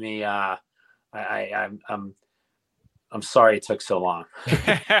having me. I'm sorry it took so long.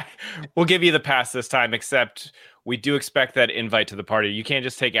 We'll give you the pass this time, except we do expect that invite to the party. You can't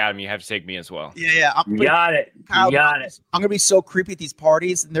just take Adam. You have to take me as well. Yeah. Got it. Kyle, you got it. I'm going to be so creepy at these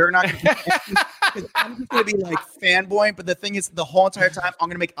parties. And they're not going to be I'm just going to be like fanboy. But the thing is, the whole entire time, I'm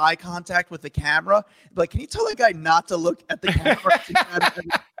going to make eye contact with the camera. Like, can you tell the guy not to look at the camera?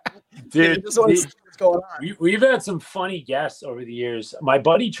 Dude, what's going on. We've had some funny guests over the years. My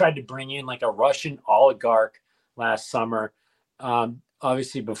buddy tried to bring in like a Russian oligarch last summer,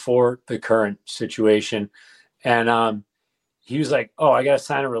 obviously before the current situation. And he was like, oh, I got to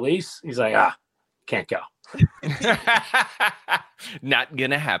sign a release. He's like, can't go. Not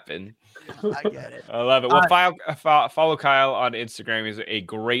going to happen. I get it. I love it. Well, follow Kyle on Instagram. He's a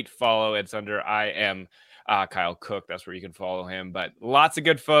great follow. It's under I am Kyle Cook. That's where you can follow him. But lots of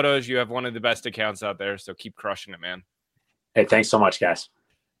good photos. You have one of the best accounts out there. So keep crushing it, man. Hey, thanks so much, guys.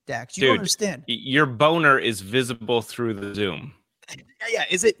 Dax, you don't understand. Your boner is visible through the Zoom. Yeah.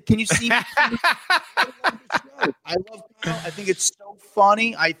 Is it? Can you see me? I love Kyle. I think it's so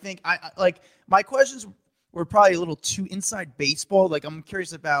funny. I think I like my questions were probably a little too inside baseball. Like, I'm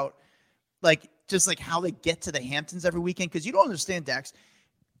curious about just how they get to the Hamptons every weekend, because you don't understand, Dax.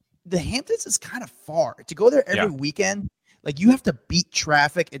 The Hamptons is kind of far to go there every weekend. Like, you have to beat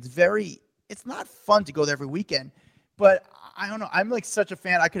traffic. It's not fun to go there every weekend. But I don't know. I'm like such a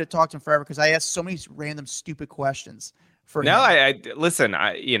fan. I could have talked to him forever because I asked so many random stupid questions for him. I listen.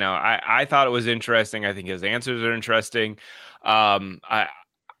 I thought it was interesting. I think his answers are interesting. I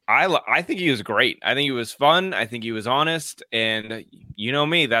think he was great. I think he was fun. I think he was honest. And you know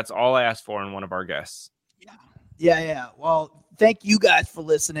me, that's all I asked for in one of our guests. Yeah. Well, thank you guys for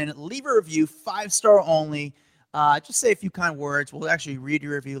listening. Leave a review, 5-star only. Just say a few kind words. We'll actually read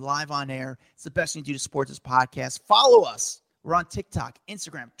your review live on air. It's the best thing to do to support this podcast. Follow us. We're on TikTok,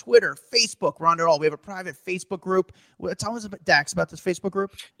 Instagram, Twitter, Facebook. We're on it all. We have a private Facebook group. Tell us about Dax about this Facebook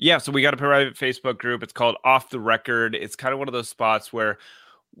group. Yeah, so we got a private Facebook group. It's called Off the Record. It's kind of one of those spots where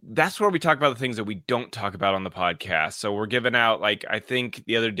that's where we talk about the things that we don't talk about on the podcast. So we're giving out, like, I think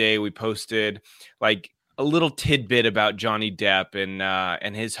the other day we posted like a little tidbit about Johnny Depp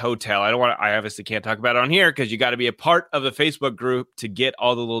and his hotel. I obviously can't talk about it on here because you got to be a part of the Facebook group to get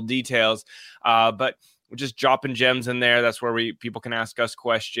all the little details. But we're just dropping gems in there. That's where people can ask us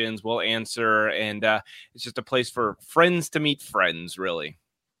questions. We'll answer. And it's just a place for friends to meet friends, really.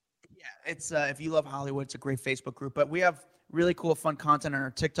 Yeah, it's if you love Hollywood, it's a great Facebook group. But we have really cool, fun content on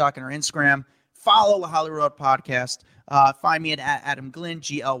our TikTok and our Instagram. Follow the Hollywood Raw Podcast. Find me at Adam Glynn,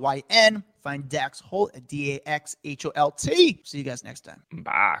 Glyn. Find Dax Holt at Daxholt. See you guys next time.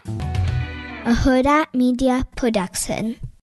 Bye. A Huda Media Production.